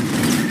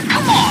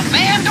 Come on,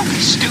 man, don't be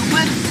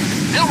stupid.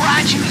 They'll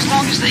ride you as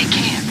long as they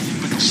can.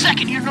 But the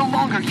second you're no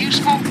longer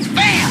useful,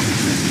 bam!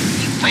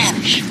 You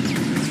vanish.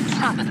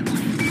 Permanently.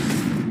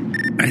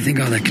 I think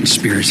all that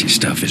conspiracy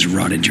stuff has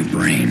rotted your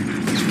brain.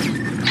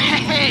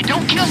 Hey,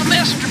 don't kill the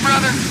messenger,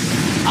 brother.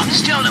 I'm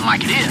just telling it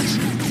like it is.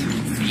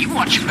 You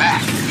watch your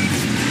back.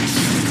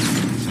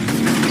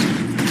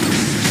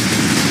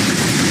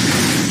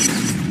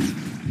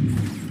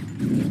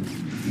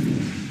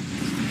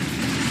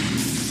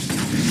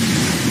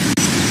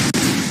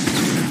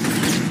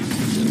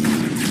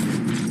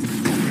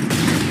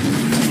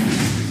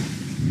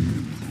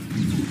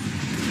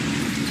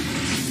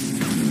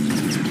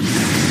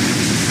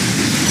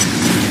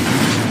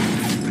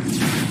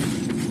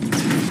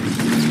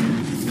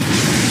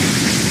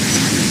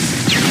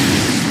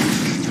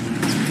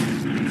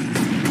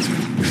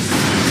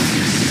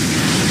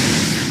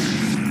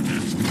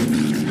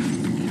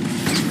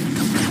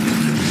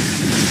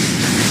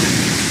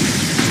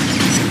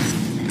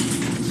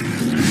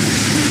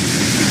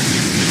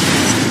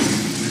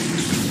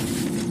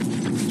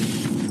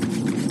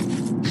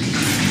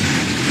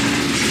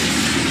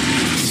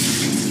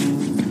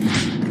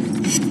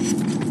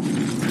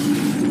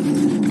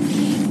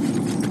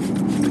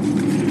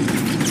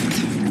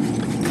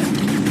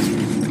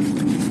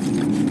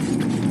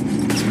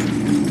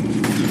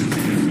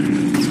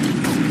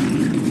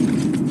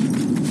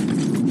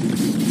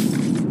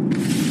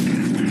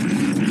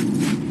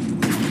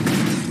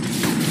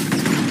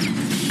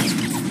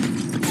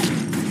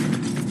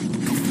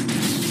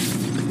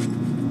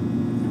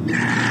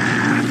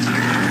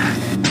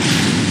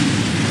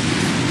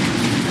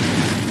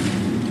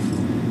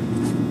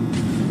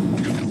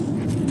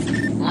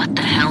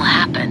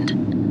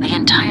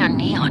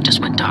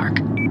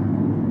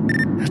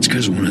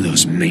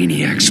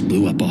 Maniacs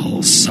blew up a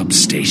whole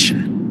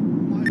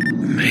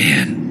substation.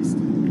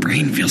 Man,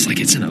 brain feels like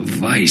it's in a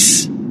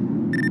vice.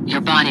 Your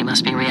body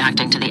must be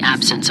reacting to the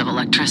absence of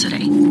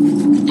electricity.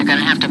 You're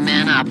gonna have to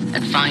man up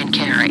and find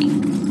Carrie.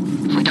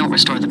 If we don't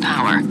restore the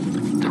power,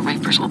 the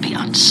Reapers will be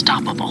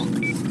unstoppable.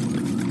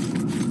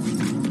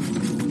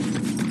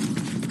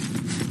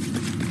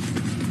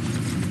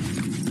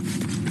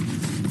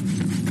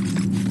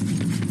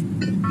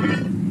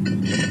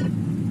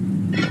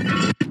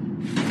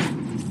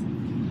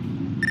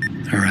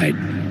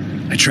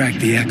 I tracked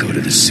the Echo to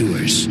the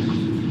sewers. The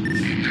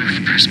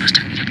Reapers must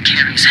have needed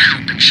Carrie's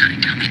help in shutting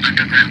down the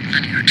underground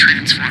linear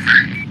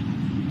transformer.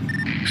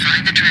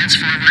 Find the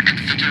transformer and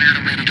figure out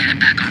a way to get it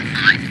back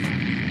online.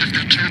 If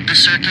they killed the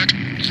circuit,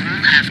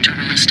 you'll have to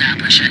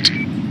reestablish it.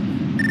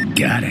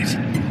 Got it.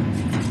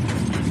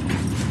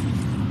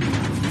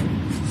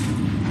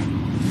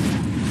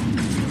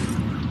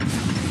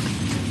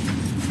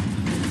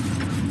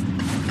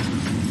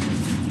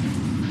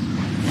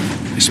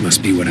 This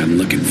must be what I'm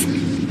looking for.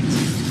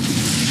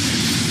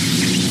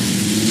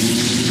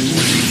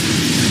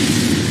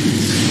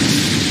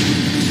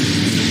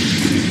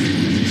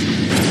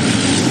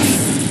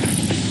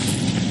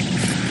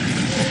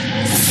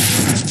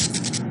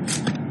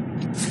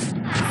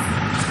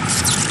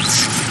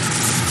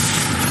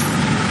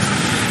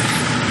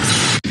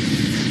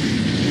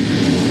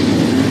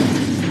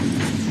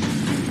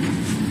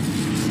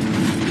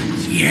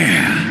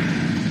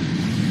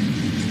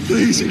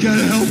 Please, you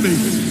gotta help me.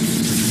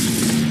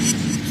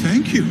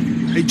 Thank you.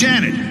 Hey,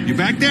 Janet, you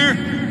back there?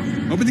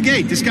 Open the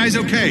gate. This guy's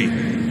okay.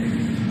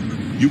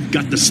 You've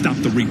got to stop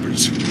the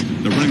Reapers.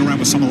 They're running around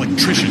with some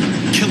electrician,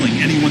 killing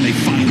anyone they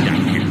find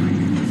down here.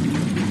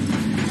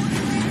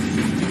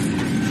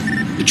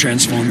 The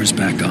transformer's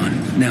back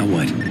on. Now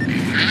what?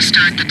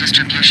 Restart the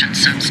distribution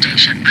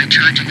substation by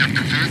charging up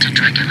the voltage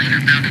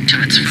regulator mounted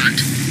to its front.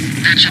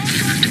 That should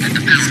be enough to get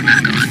the power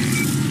back on.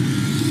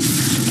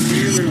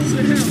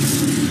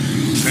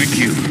 Thank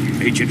you,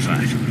 Agent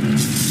 5.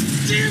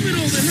 Damn it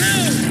all to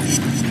hell!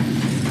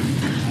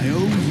 I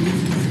owe you.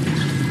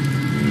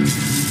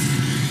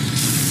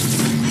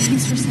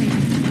 Thanks for saving me.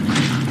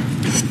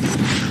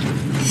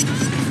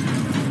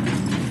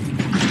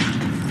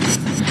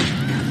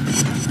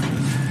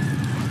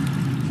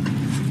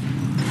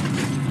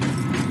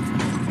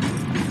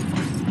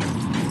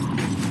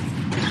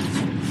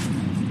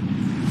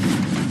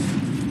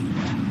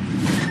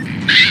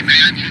 Hey,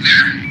 man, you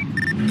there?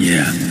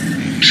 Yeah.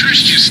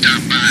 Trish just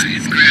stopped by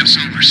and grabbed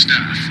some of her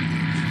stuff.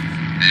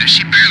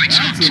 She barely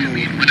talked to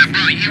me, and when I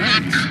brought you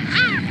up,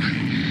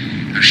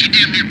 she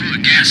damn near blew a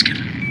gasket.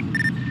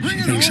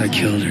 Thinks I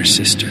killed her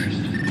sister.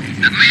 Man,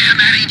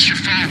 that ain't your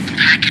fault. The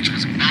package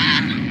was a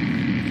bomb.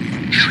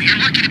 Hell, you're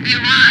lucky to be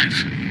alive.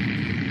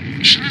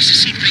 She needs to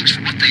see things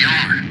for what they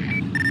are.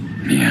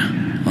 Yeah,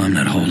 well, I'm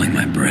not holding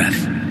my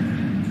breath.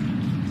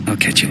 I'll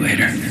catch you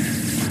later.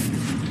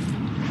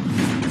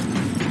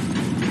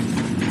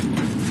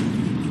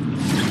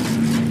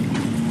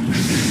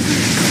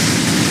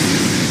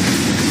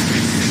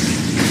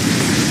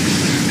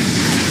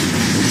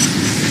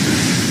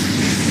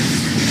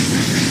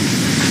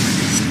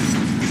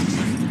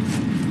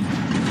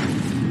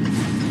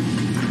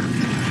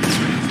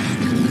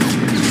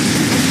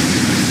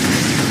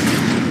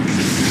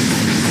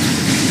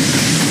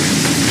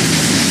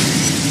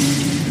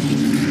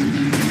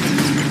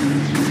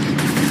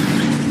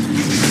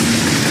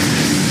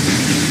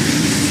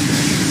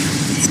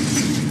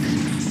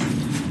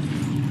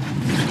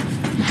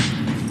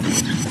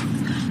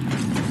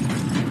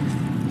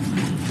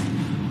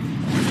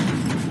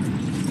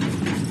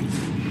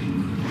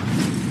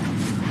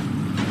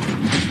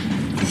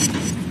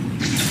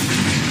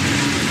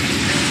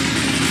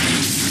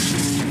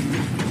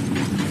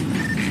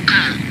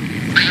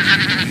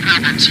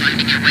 problems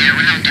finding your way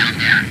around down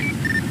there?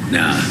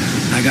 Nah,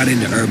 I got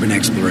into urban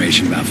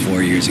exploration about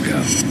 4 years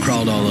ago.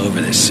 Crawled all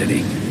over this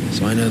city,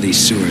 so I know these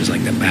sewers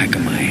like the back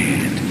of my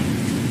hand.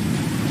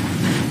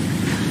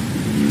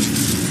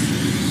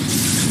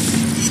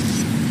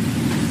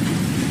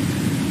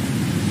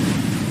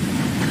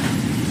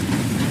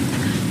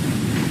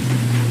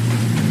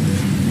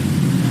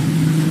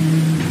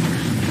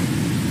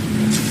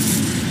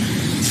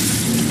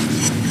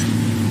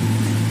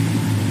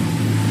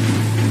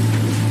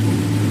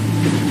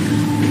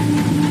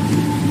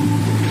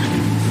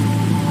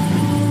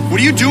 What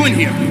are you doing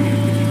here?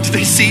 Did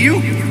they see you?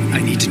 I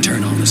need to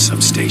turn on the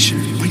substation.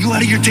 Are you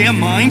out of your damn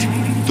mind?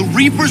 The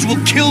Reapers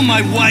will kill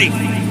my wife.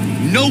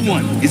 No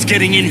one is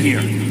getting in here.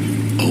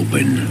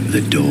 Open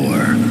the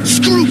door.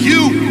 Screw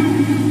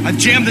you! I've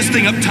jammed this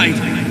thing up tight.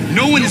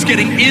 No one is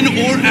getting in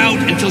or out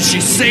until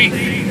she's safe.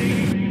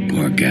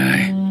 Poor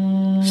guy.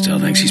 Still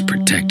thinks he's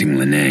protecting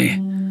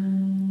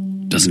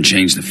Lene. Doesn't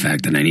change the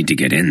fact that I need to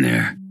get in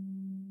there.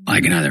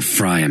 I can either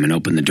fry him and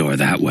open the door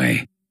that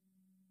way,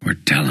 or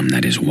tell him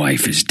that his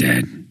wife is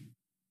dead.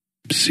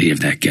 See if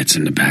that gets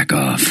him to back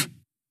off.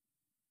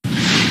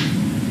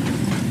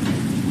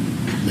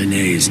 Lene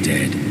is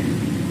dead.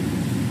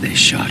 They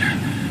shot her.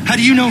 How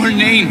do you know her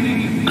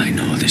name? I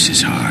know this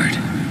is hard.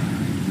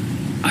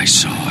 I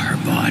saw her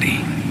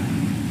body.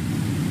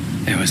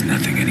 There was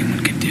nothing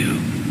anyone could do.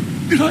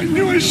 I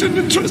knew I shouldn't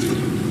have trusted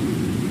her.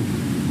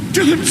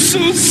 I'm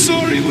so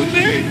sorry,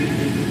 Lene.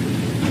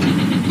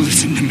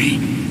 Listen to me.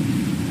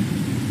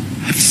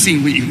 I've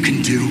seen what you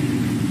can do.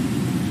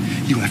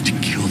 You have to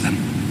kill them.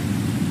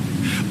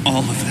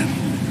 All of them.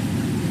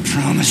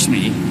 Promise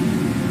me.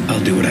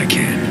 I'll do what I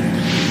can.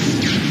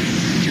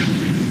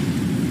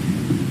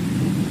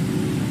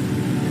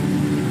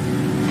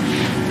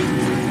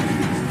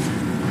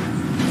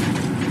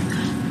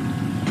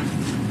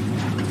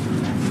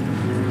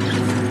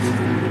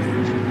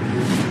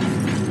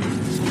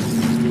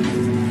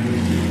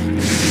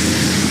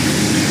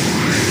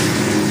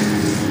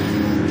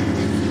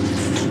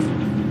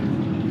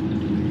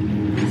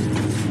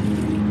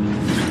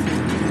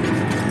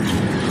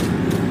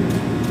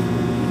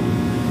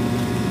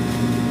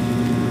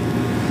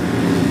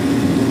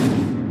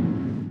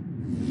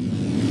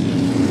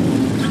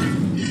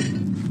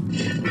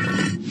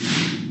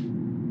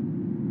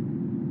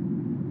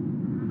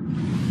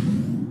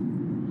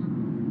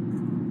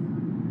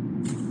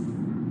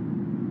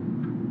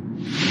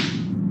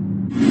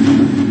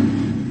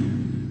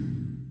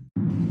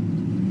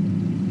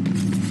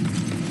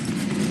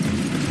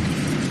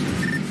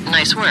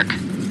 Nice work.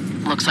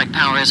 Looks like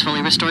power is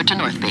fully restored to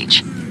North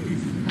Beach.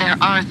 There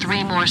are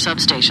 3 more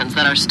substations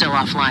that are still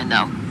offline,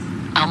 though.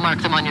 I'll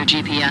mark them on your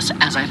GPS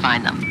as I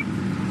find them.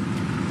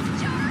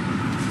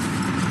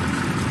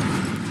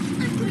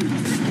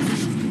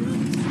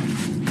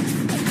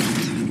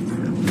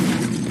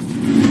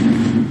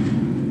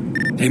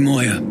 Hey,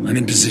 Moya, I'm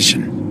in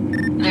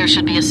position. There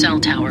should be a cell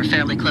tower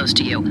fairly close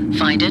to you.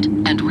 Find it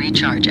and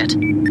recharge it.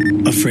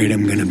 Afraid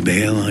I'm gonna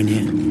bail on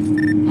you?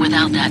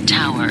 Without that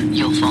tower,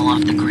 you'll fall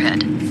off the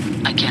grid.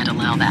 I can't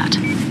allow that.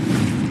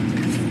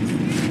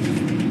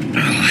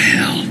 Oh,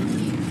 hell.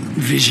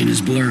 Vision is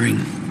blurring.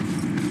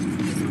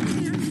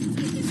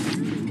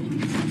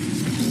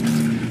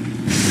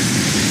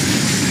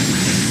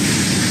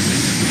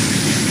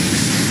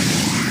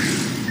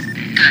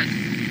 Good.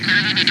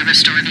 Now you need to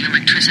restore the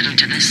electricity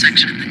to this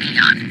section of the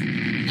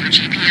neon. Your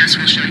GPS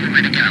will show you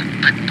where to go,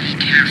 but be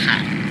careful.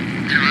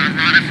 There are a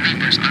lot of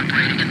Reapers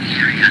operating in the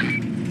area.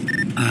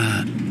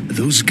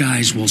 Those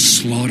guys will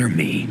slaughter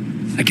me.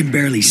 I can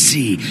barely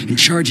see, and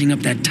charging up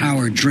that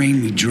tower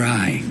drained me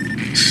dry.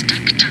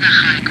 Stick to the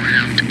high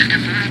ground and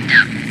avoid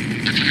them.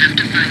 If you have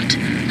to fight,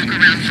 look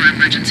around for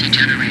emergency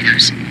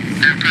generators.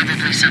 There are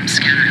probably some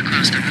scattered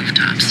across the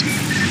rooftops.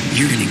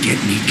 You're gonna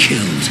get me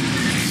killed.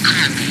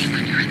 Call me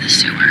when you're in the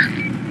sewer.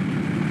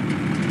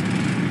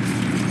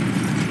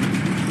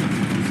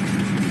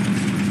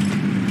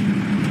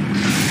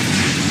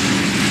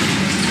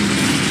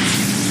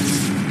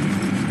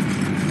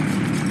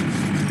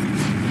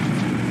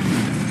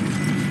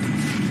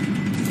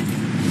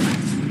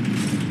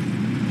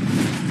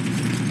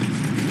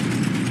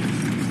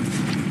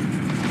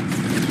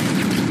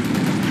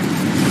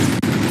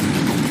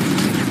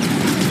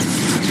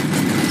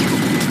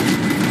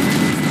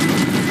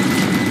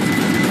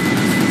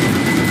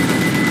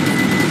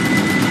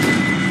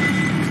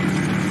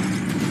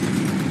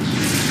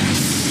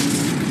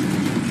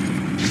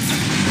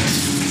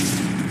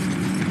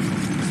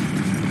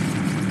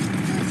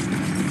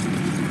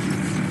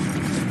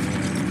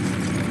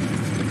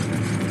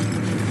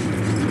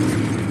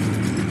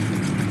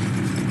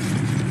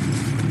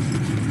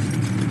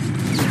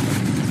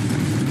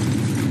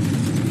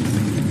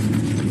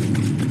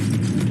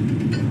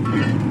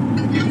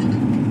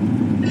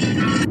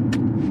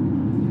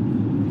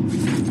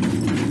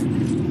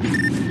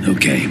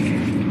 Okay,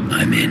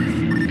 I'm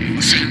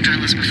in. Same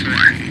drill as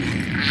before.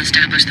 We'll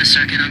establish the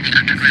circuit on the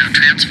underground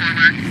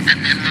transformer,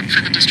 and then look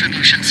for the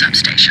distribution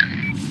substation.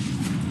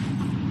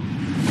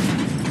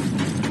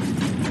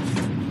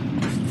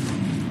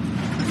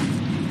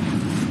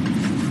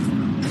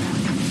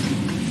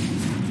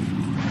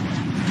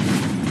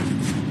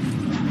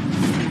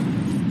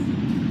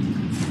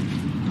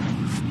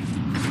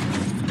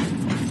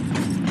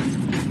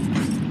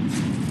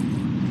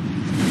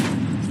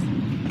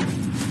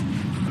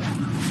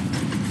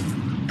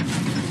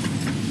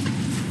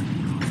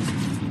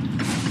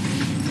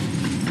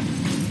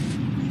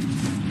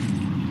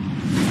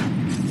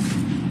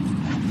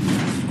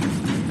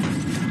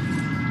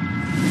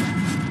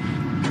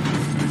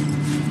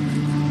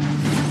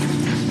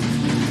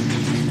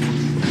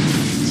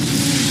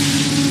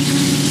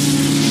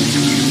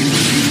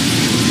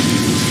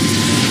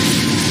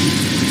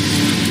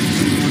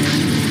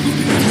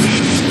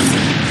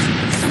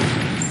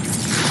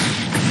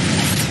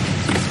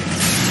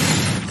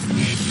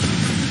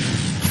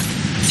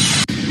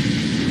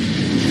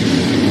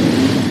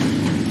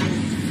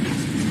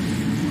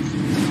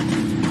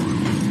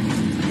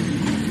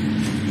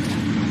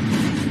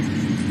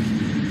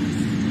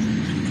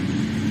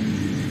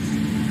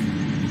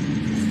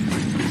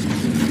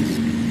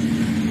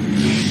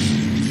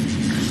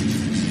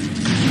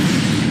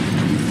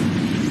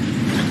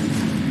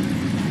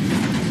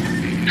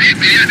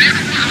 Man,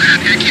 everyone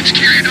around here keeps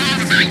carrying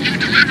on about you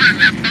delivering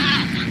that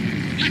bomb.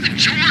 Even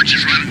George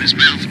is running his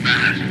mouth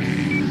about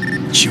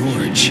it.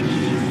 George?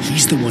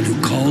 He's the one who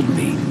called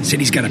me. Said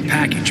he's got a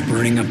package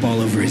burning up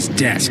all over his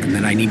desk and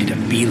that I needed to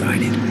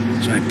beeline it.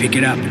 So I pick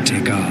it up and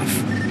take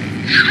off.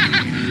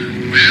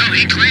 Well,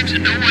 he claims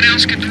that no one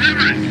else can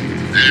deliver it.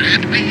 Then it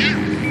had to be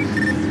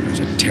you. It was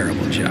a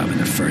terrible job in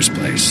the first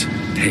place.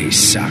 Pay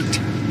sucked.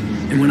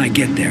 And when I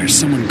get there,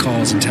 someone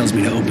calls and tells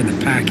me to open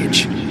the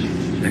package.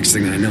 Next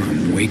thing I know,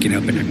 I'm waking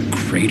up in a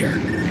crater.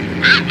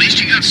 Well, at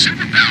least you got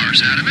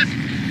superpowers out of it.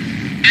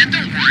 And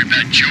don't worry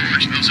about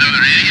George and those other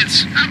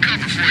idiots. I'll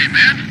cover for you,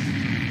 man.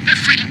 They're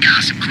freaking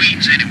gossip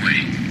queens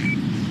anyway.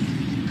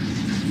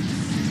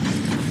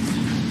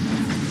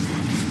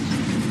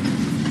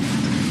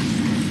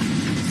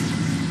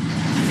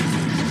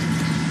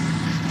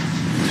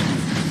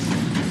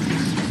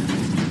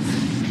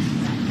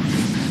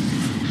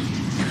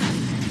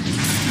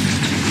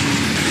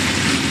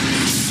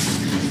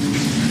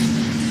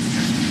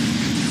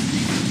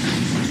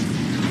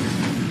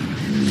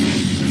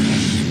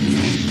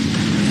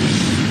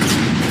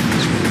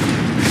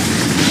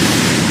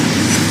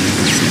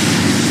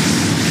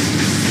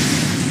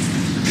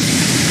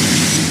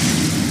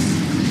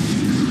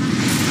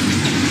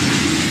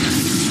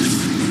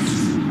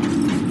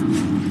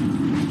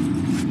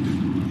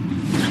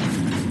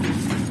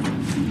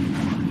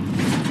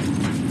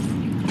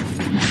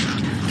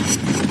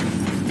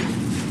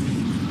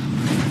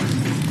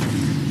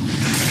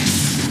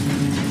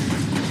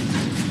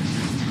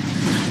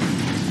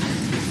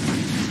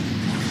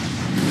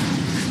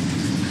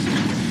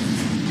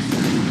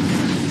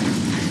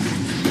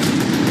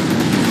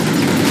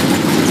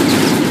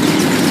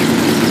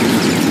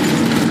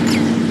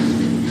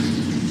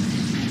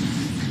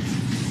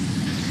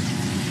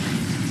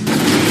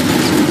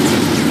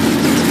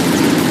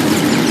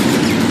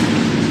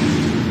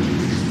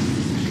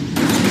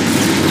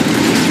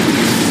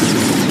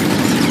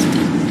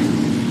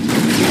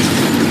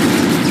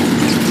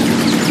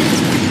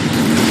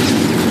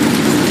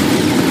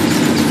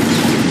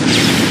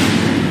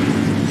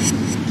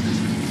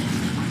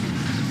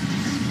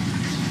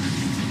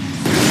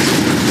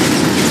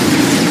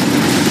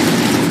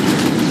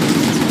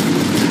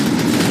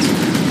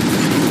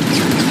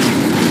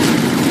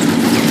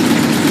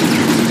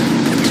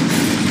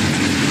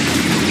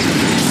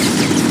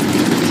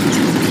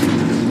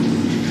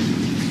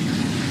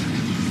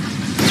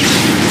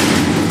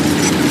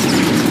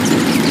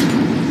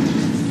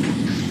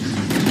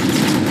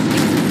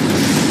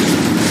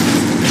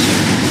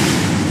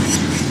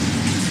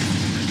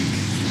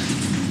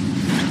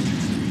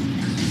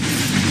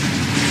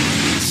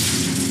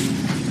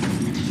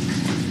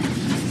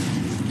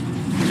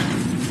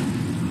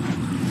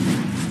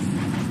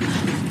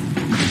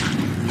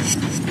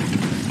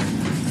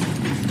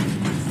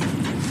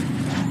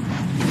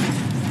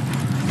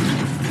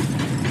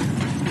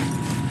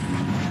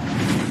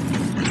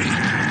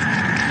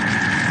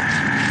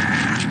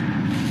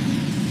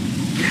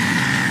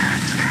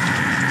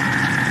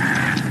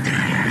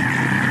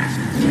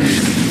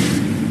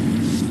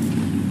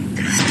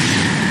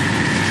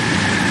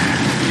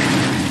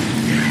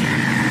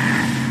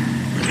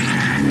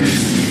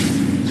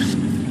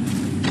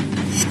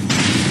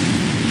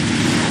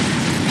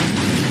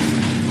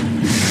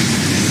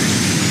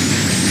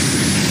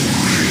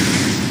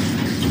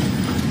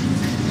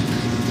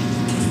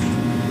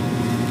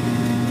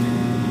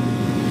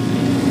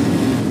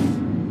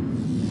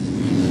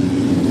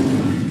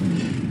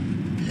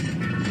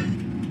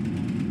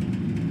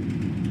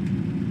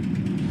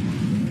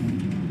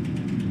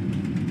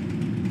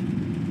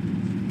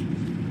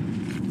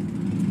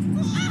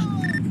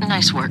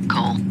 Nice work,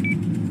 Cole.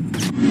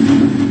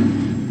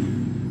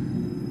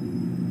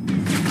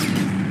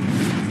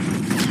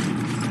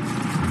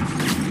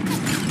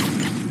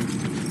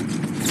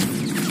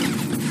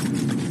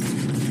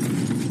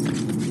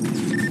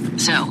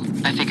 So,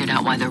 I figured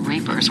out why the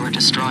Reapers were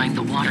destroying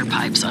the water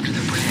pipes under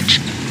the bridge.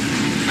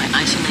 By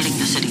isolating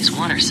the city's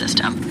water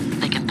system,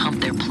 they can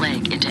pump their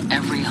plague into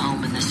every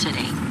home in the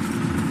city.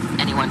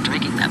 Anyone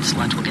drinking that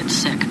sludge will get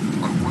sick,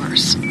 or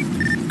worse.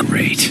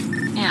 Great.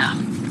 Yeah,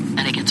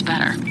 and it gets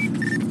better.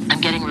 I'm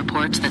getting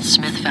reports that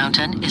Smith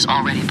Fountain is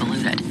already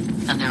polluted,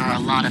 and there are a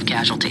lot of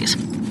casualties.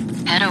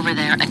 Head over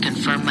there and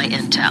confirm my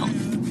intel.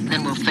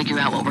 Then we'll figure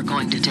out what we're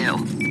going to do.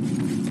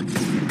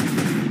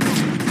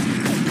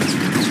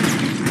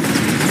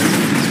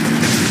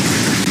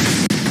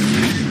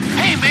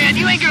 Hey, man,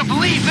 you ain't gonna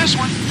believe this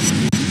one.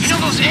 You know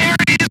those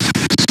areas of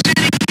the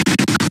city you've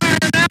been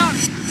clearing out?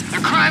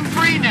 They're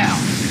crime-free now.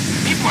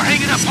 People are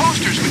hanging up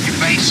posters with your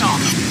face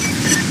on them.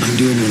 I'm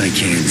doing what I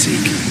can,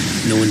 Zeke.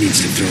 No one needs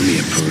to throw me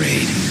a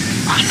parade.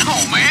 I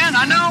know, man,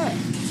 I know.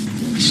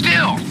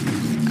 Still,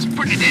 that's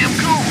pretty damn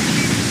cool.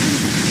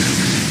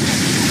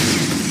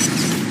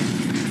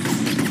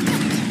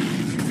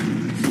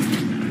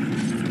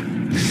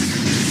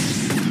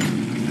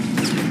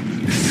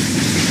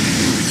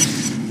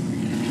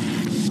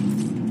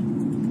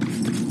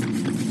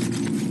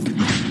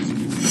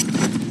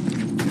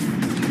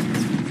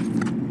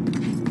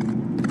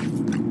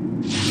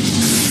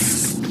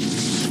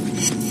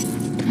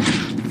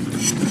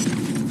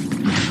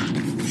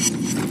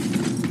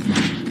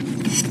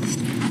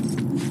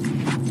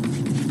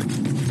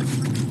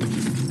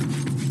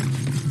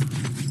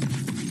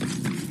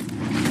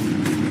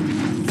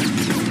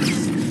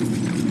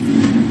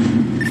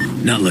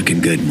 Not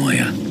looking good,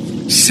 Moya.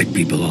 Sick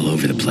people all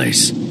over the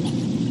place.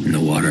 And the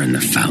water in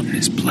the fountain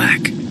is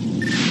black.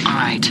 All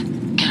right,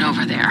 get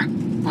over there.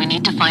 We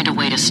need to find a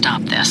way to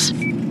stop this.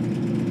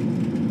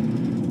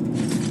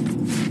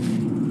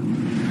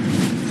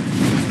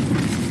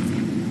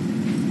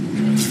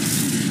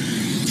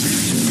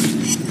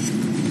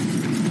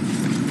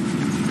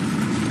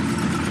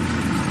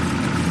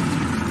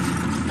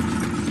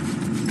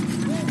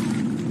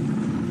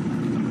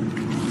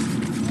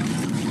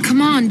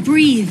 Come on,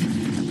 breathe.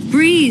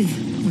 Breathe.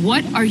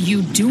 What are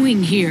you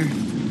doing here?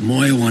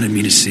 Moya wanted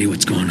me to see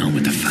what's going on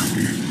with the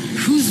fountain.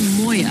 Who's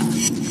Moya?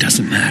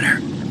 Doesn't matter.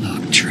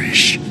 Look,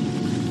 Trish,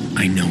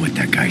 I know what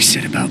that guy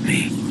said about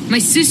me. My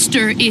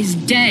sister is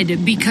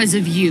dead because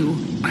of you.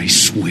 I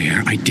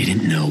swear I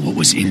didn't know what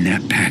was in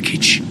that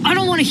package. I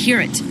don't want to hear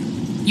it.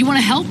 You want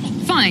to help?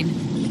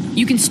 Fine.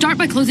 You can start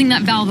by closing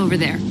that valve over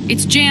there.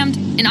 It's jammed,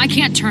 and I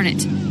can't turn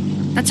it.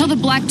 That's how the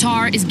black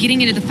tar is getting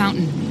into the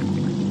fountain.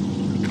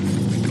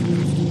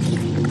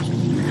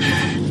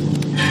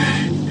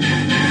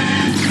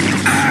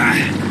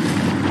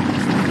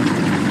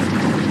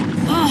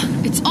 Oh,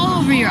 it's all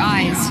over your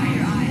eyes.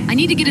 I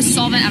need to get a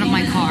solvent out of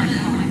my car.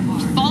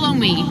 Follow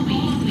me.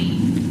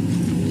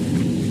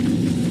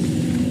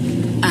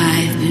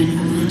 I've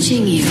been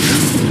watching you.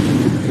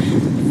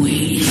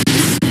 Waiting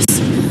for this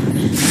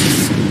moment.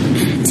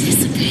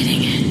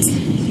 Anticipating it.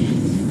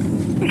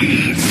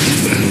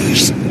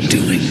 Who's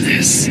doing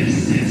this?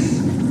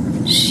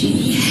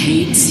 She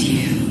hates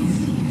you.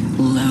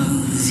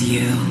 Loathes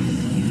you.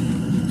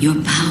 Your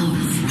power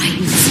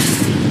frightens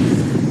her.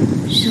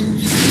 She'll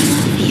never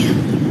love you.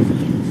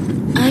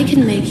 I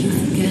can make you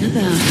forget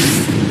about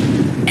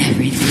her.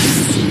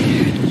 Everything's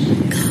shared.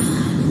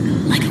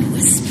 Gone. Like a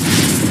whisper.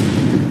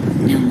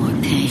 No more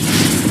pain.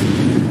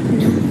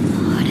 No more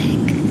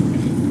heartache.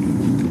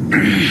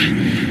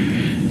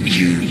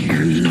 You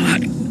are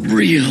not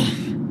real.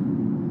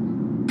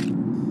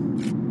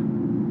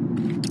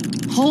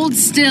 Hold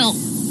still.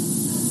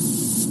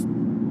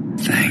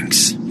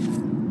 Thanks.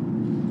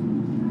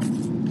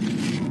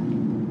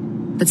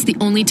 That's the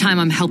only time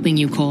I'm helping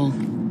you, Cole.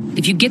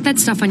 If you get that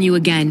stuff on you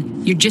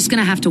again, you're just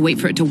gonna have to wait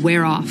for it to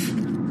wear off.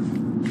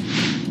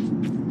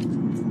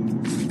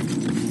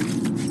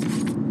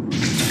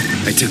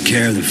 I took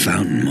care of the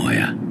fountain,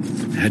 Moya.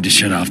 I had to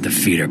shut off the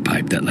feeder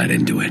pipe that led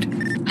into it.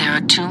 There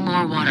are 2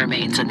 more water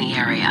mains in the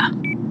area.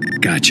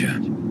 Gotcha.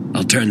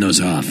 I'll turn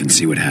those off and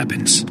see what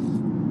happens.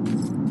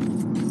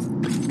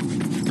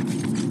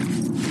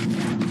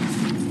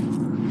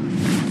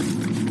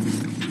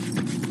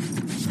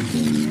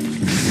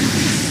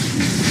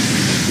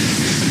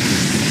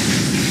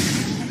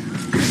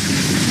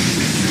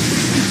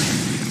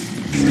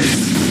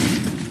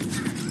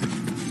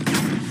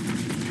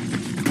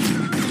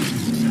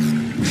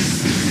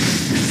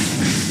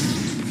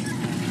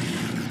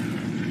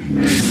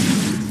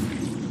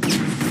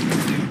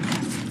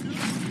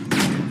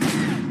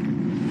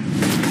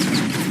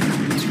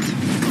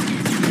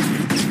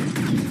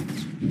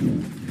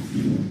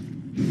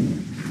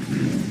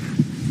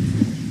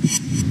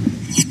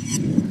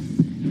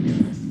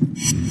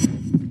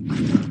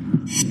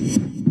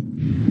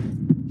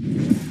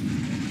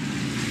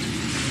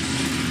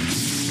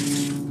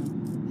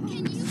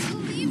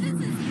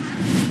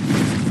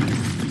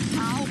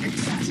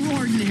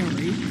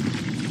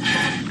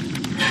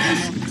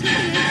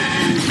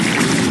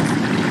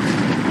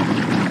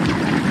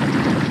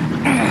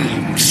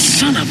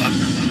 Son of a...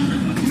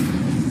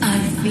 I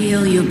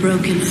feel your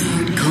broken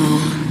heart,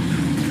 Cole.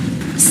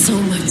 So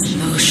much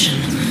emotion,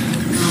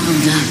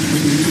 bottled up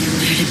with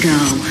nowhere to go.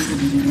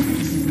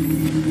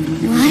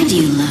 Why do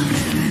you love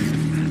her?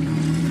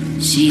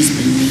 She's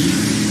beneath.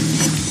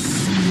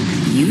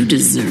 You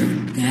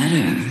deserve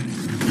better.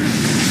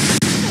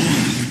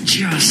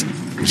 Just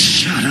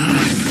shut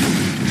up.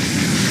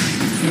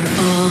 You're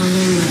all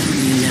alone,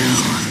 you know.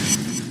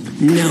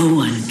 No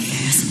one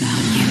cares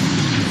about you.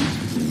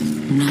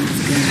 Not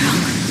the girl.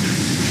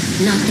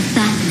 Not the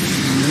fat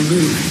man on the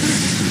roof.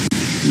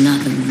 Not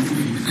the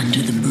woman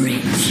under the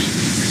bridge.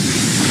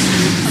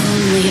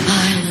 Only I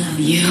love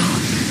you.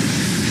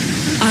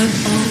 I've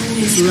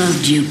always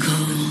loved you,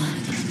 Cole.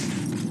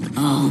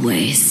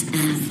 Always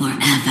and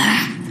forever.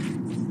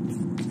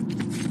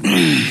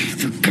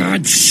 For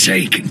God's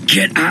sake,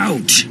 get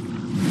out!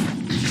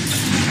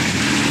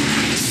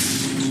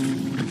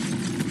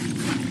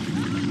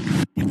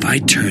 If I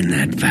turn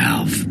that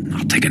valve,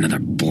 I'll take another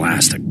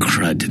blast of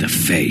crud to the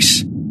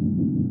face.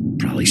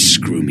 Probably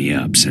screw me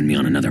up, send me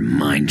on another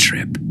mind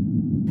trip.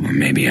 Or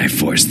maybe I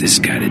force this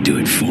guy to do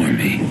it for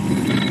me.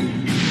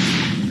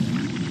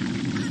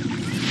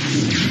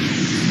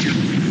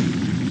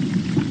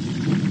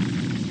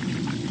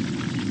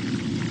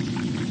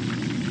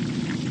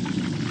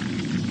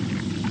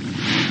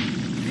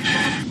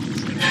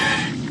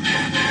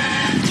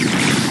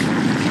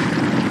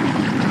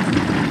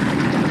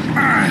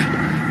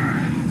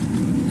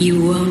 You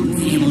won't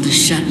be able to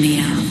shut me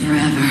out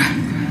forever.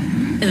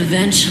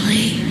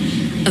 Eventually,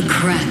 a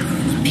crack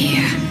will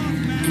appear,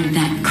 and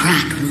that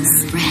crack will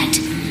spread,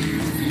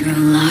 grow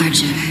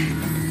larger,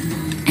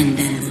 and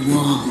then the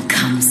wall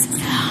comes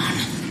down.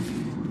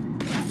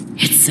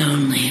 It's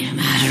only a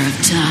matter of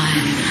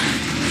time.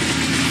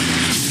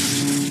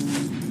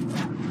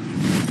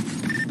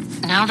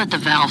 Now that the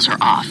valves are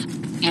off,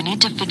 you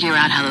need to figure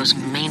out how those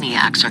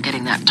maniacs are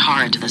getting that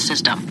tar into the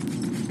system.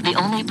 The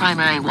only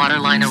primary water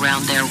line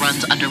around there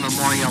runs under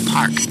Memorial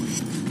Park.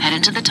 Head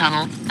into the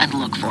tunnel and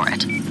look for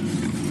it.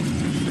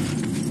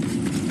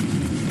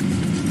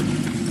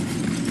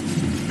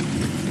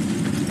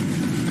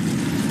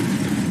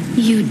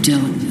 You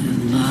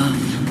don't know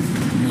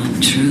love,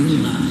 not true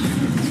love,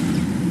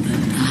 but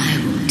I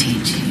will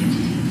teach you.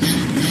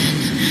 And then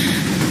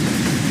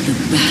the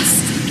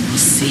bastard will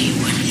see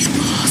what he's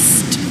lost.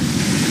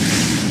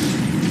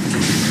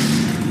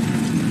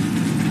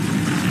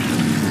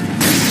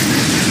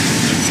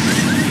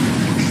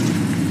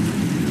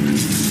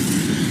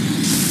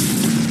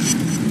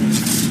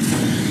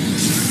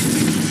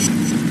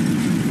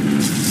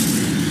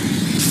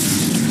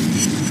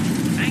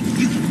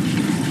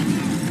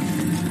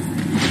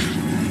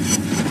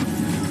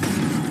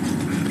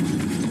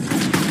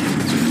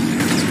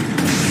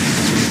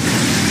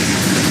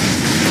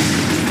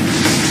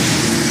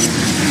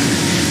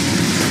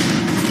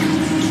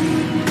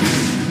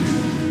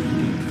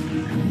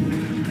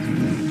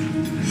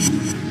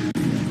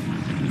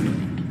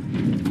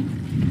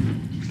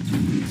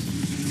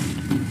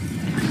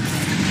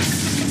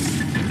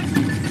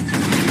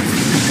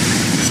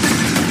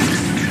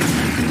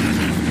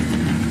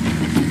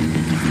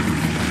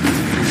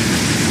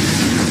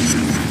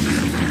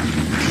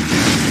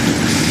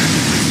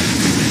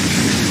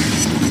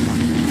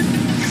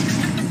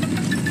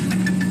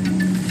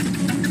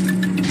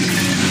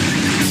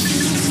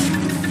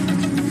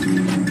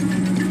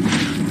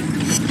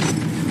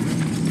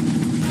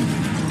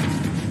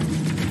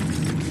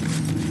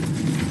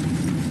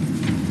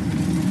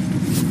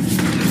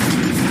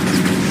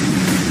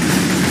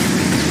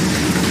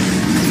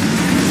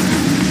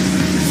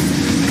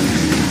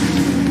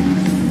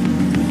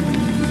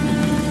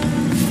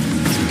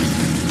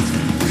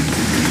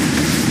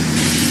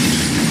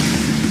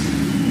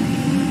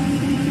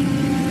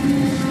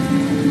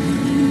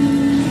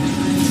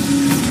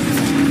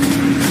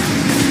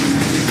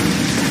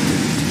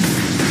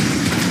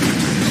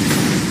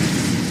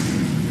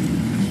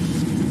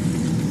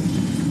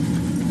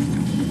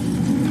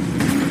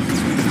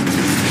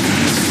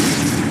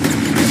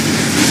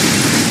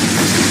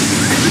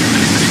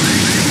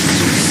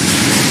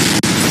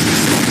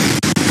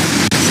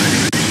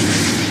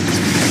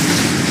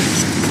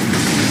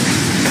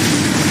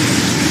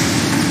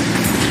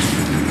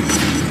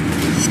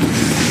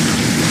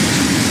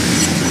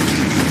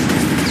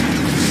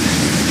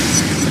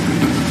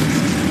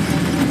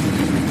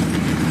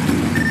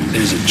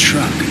 There's a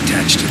truck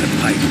attached to the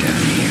pipe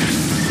down here.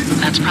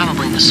 That's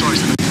probably the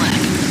source of the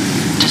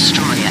plague.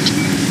 Destroy it.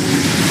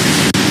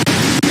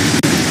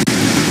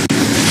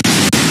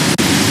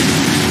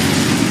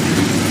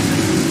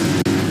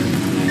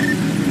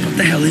 What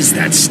the hell is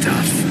that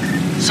stuff?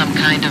 Some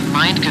kind of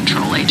mind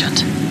control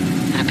agent.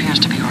 It appears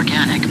to be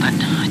organic, but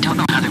I don't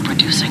know how they're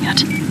producing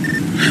it.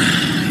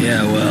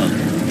 Yeah, well,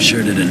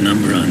 sure did a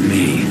number on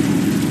me.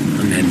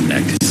 I'm heading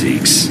back to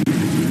Zeke's.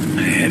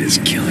 My head is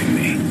killing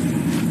me.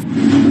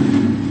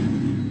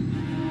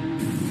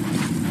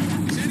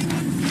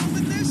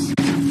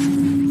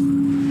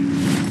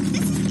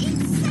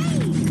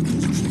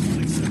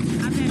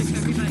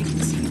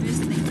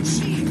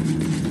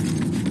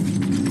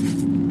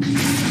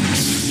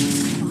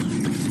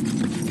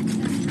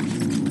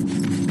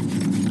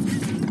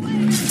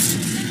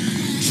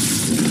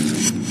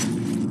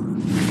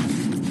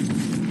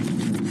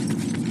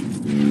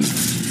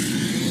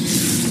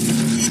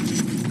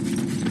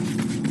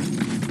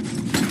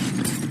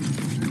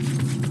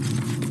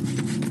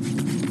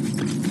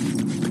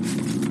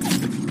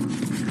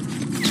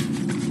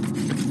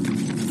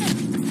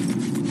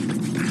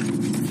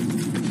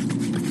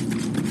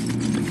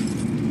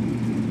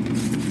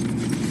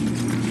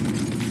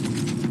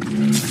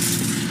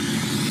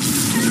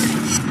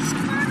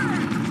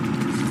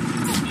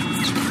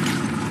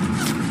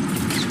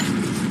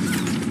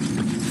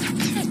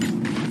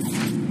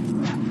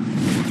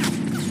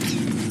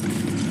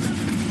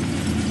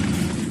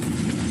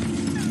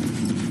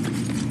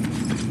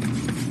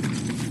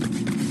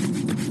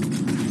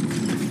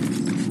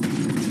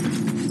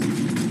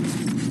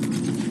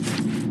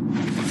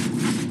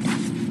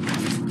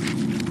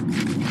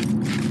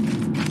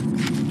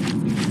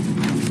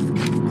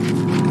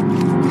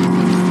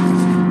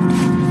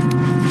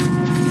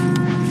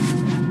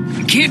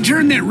 Can't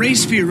turn that ray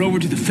sphere over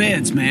to the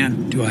feds,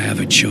 man. Do I have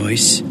a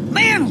choice?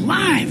 Man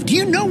alive, do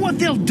you know what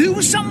they'll do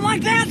with something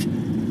like that?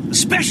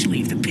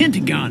 Especially if the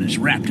Pentagon is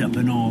wrapped up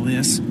in all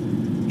this.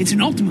 It's an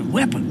ultimate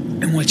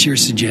weapon. And what's your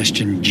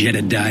suggestion,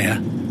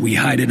 Jedediah? We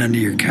hide it under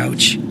your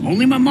couch?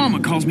 Only my mama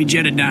calls me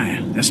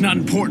Jedediah. That's not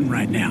important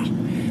right now.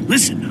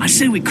 Listen, I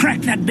say we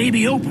crack that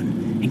baby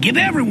open and give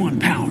everyone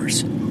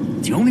powers.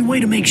 It's the only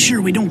way to make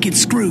sure we don't get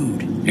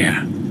screwed.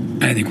 Yeah,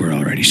 I think we're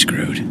already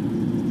screwed.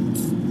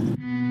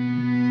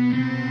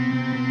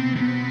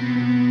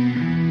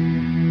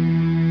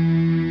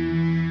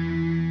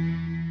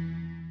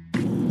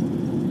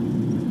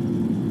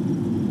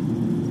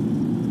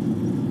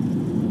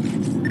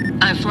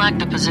 I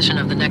flagged the position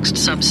of the next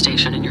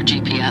substation in your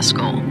GPS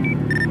goal.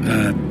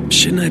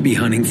 Shouldn't I be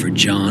hunting for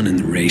John and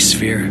the Ray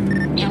Sphere?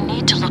 You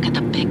need to look at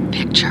the big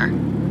picture.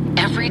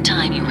 Every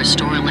time you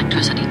restore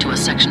electricity to a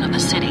section of the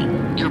city,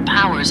 your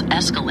powers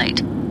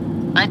escalate.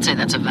 I'd say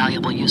that's a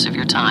valuable use of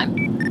your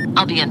time.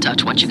 I'll be in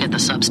touch once you get the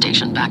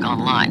substation back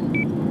online.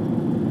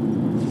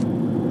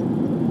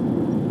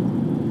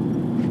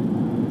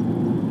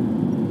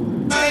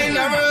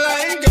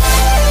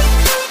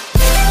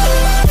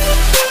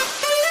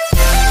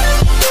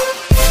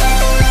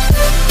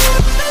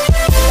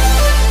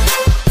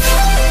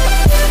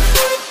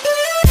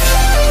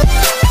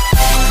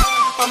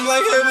 I'm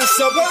like, hey,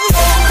 what's up?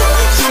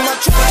 See my